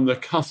 We're on the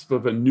cusp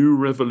of a new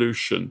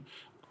revolution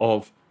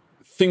of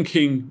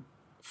thinking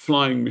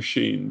flying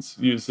machines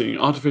using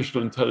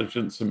artificial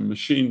intelligence and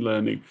machine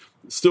learning.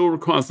 It still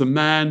requires a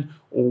man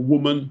or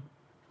woman,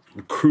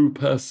 a crew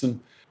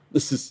person.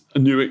 This is a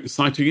new,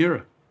 exciting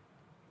era.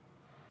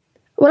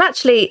 Well,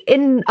 actually,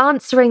 in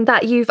answering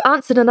that, you've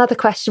answered another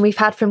question we've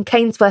had from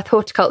Cainsworth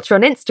Horticulture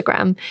on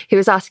Instagram, who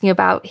was asking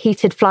about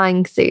heated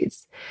flying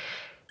suits.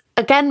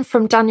 Again,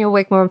 from Daniel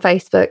Wigmore on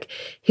Facebook,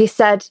 who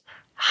said,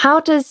 how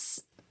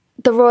does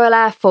the Royal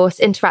Air Force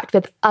interact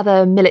with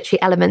other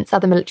military elements,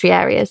 other military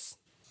areas?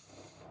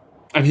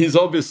 And he's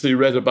obviously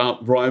read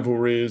about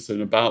rivalries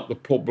and about the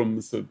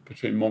problems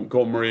between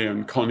Montgomery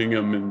and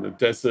Conyngham in the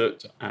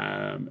desert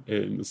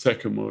in the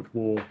Second World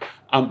War.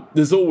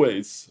 There's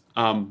always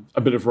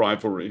a bit of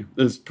rivalry.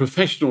 There's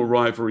professional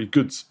rivalry,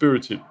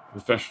 good-spirited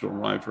professional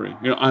rivalry.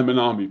 I'm an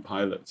Army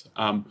pilot.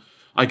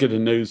 I get a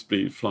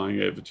nosebleed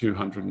flying over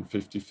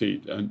 250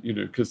 feet. And,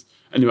 because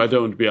anyway, I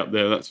don't want to be up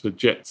there. That's where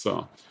jets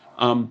are.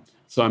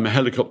 So I'm a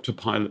helicopter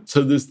pilot.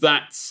 So there's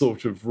that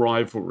sort of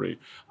rivalry.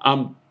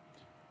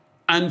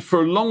 And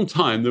for a long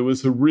time, there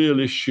was a real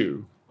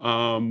issue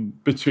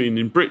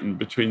in Britain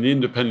between the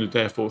Independent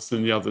Air Force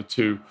and the other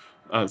two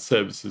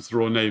services, the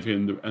Royal Navy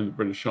and the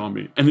British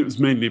Army. And it was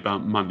mainly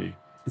about money.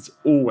 It's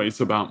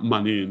always about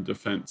money in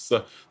defence.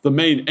 The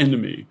main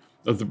enemy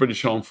of the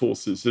British Armed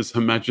Forces is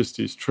Her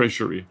Majesty's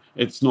Treasury.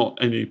 It's not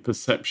any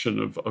perception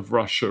of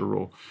Russia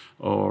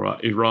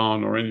or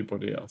Iran or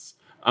anybody else.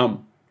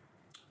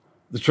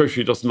 The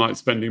Treasury doesn't like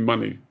spending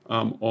money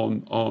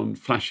on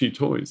flashy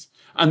toys.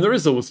 And there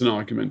is always an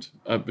argument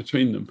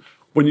between them.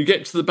 When you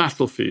get to the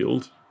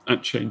battlefield,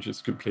 that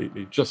changes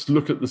completely. Just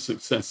look at the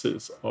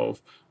successes of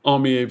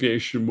Army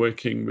aviation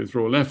working with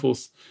Royal Air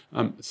Force,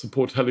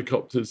 support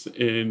helicopters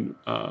in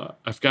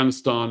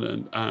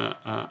Afghanistan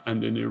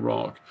and in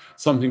Iraq.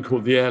 Something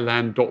called the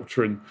Air-Land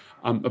Doctrine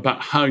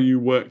about how you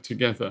work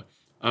together.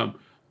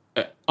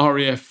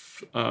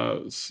 RAF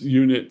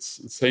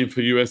units, same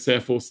for US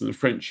Air Force and the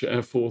French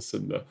Air Force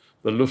and the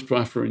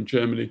Luftwaffe in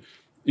Germany.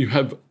 You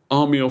have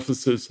Army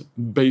officers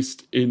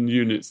based in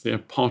units. They are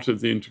part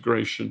of the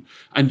integration.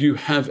 And you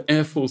have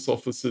Air Force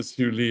officers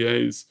who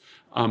liaise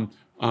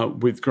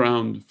with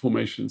ground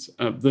formations.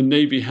 The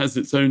Navy has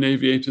its own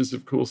aviators,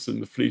 of course, in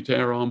the Fleet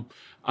Air Arm.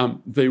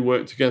 They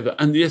work together.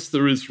 And yes,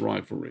 there is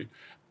rivalry.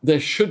 There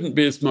shouldn't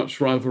be as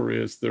much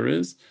rivalry as there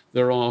is.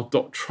 There are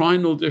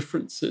doctrinal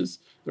differences.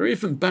 There are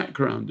even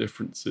background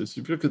differences.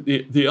 If you look at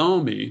the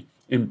army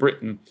in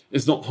Britain,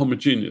 is not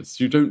homogeneous.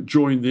 You don't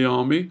join the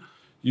army,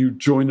 you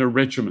join a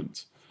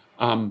regiment.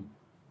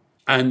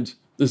 And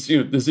there's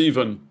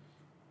even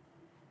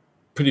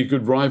pretty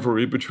good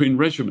rivalry between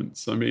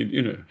regiments. I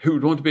mean, who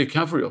would want to be a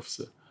cavalry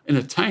officer in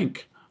a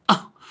tank?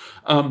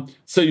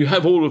 So you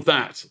have all of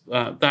that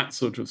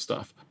sort of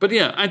stuff. But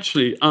yeah,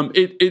 actually,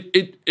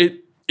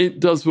 it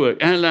does work.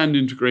 Air-land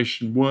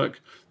integration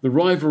work. The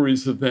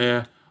rivalries are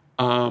there.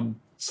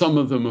 Some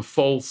of them are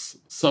false.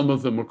 Some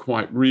of them are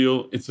quite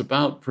real. It's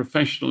about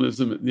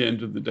professionalism at the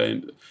end of the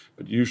day,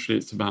 but usually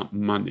it's about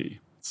money.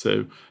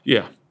 So,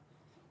 yeah,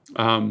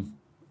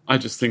 I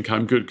just think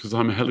I'm good because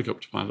I'm a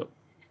helicopter pilot.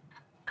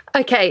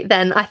 Okay,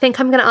 then I think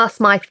I'm going to ask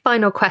my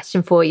final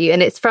question for you,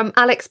 and it's from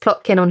Alex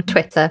Plotkin on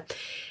Twitter,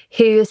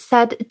 who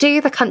said,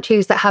 do the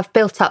countries that have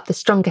built up the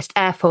strongest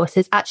air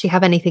forces actually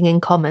have anything in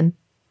common?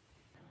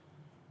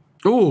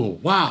 Oh,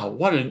 wow.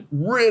 What a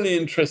really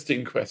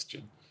interesting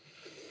question.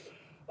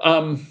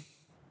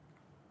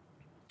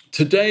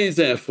 Today's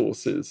air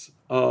forces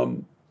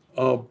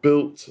are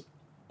built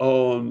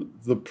on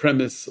the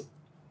premise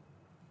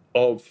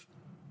of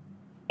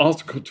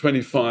Article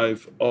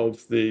 25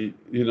 of the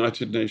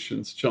United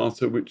Nations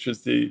Charter, which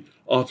is the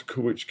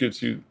article which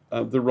gives you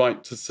the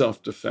right to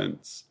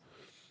self-defense.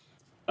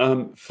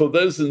 For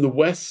those in the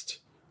West,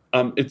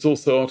 it's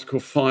also Article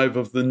 5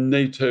 of the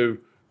NATO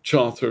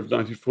Charter of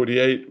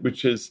 1948,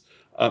 which is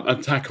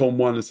attack on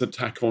one is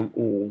attack on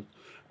all.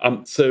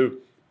 So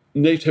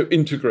NATO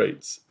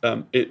integrates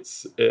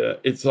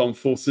its armed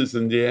forces,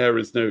 and the air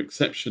is no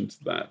exception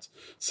to that.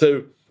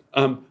 So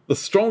the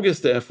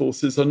strongest air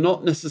forces are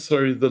not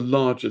necessarily the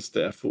largest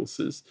air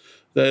forces.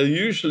 They're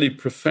usually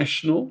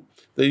professional.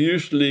 They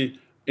usually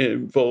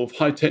involve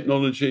high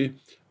technology.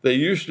 They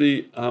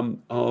usually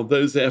are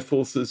those air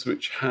forces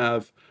which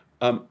have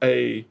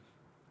a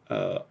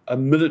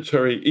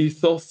military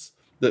ethos,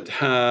 that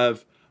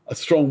have a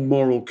strong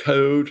moral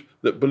code,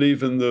 that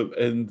believe in the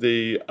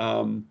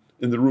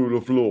rule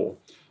of law.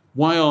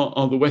 Why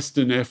are the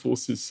Western air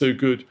forces so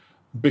good?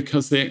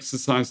 Because they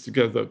exercise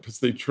together, because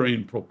they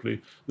train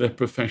properly, they're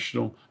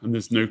professional, and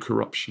there's no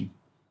corruption.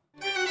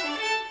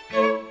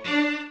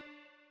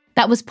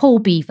 That was Paul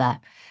Beaver,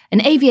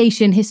 an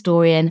aviation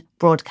historian,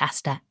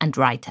 broadcaster, and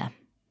writer.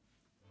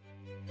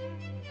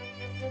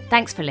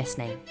 Thanks for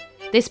listening.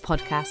 This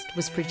podcast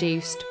was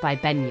produced by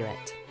Ben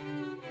Hewitt.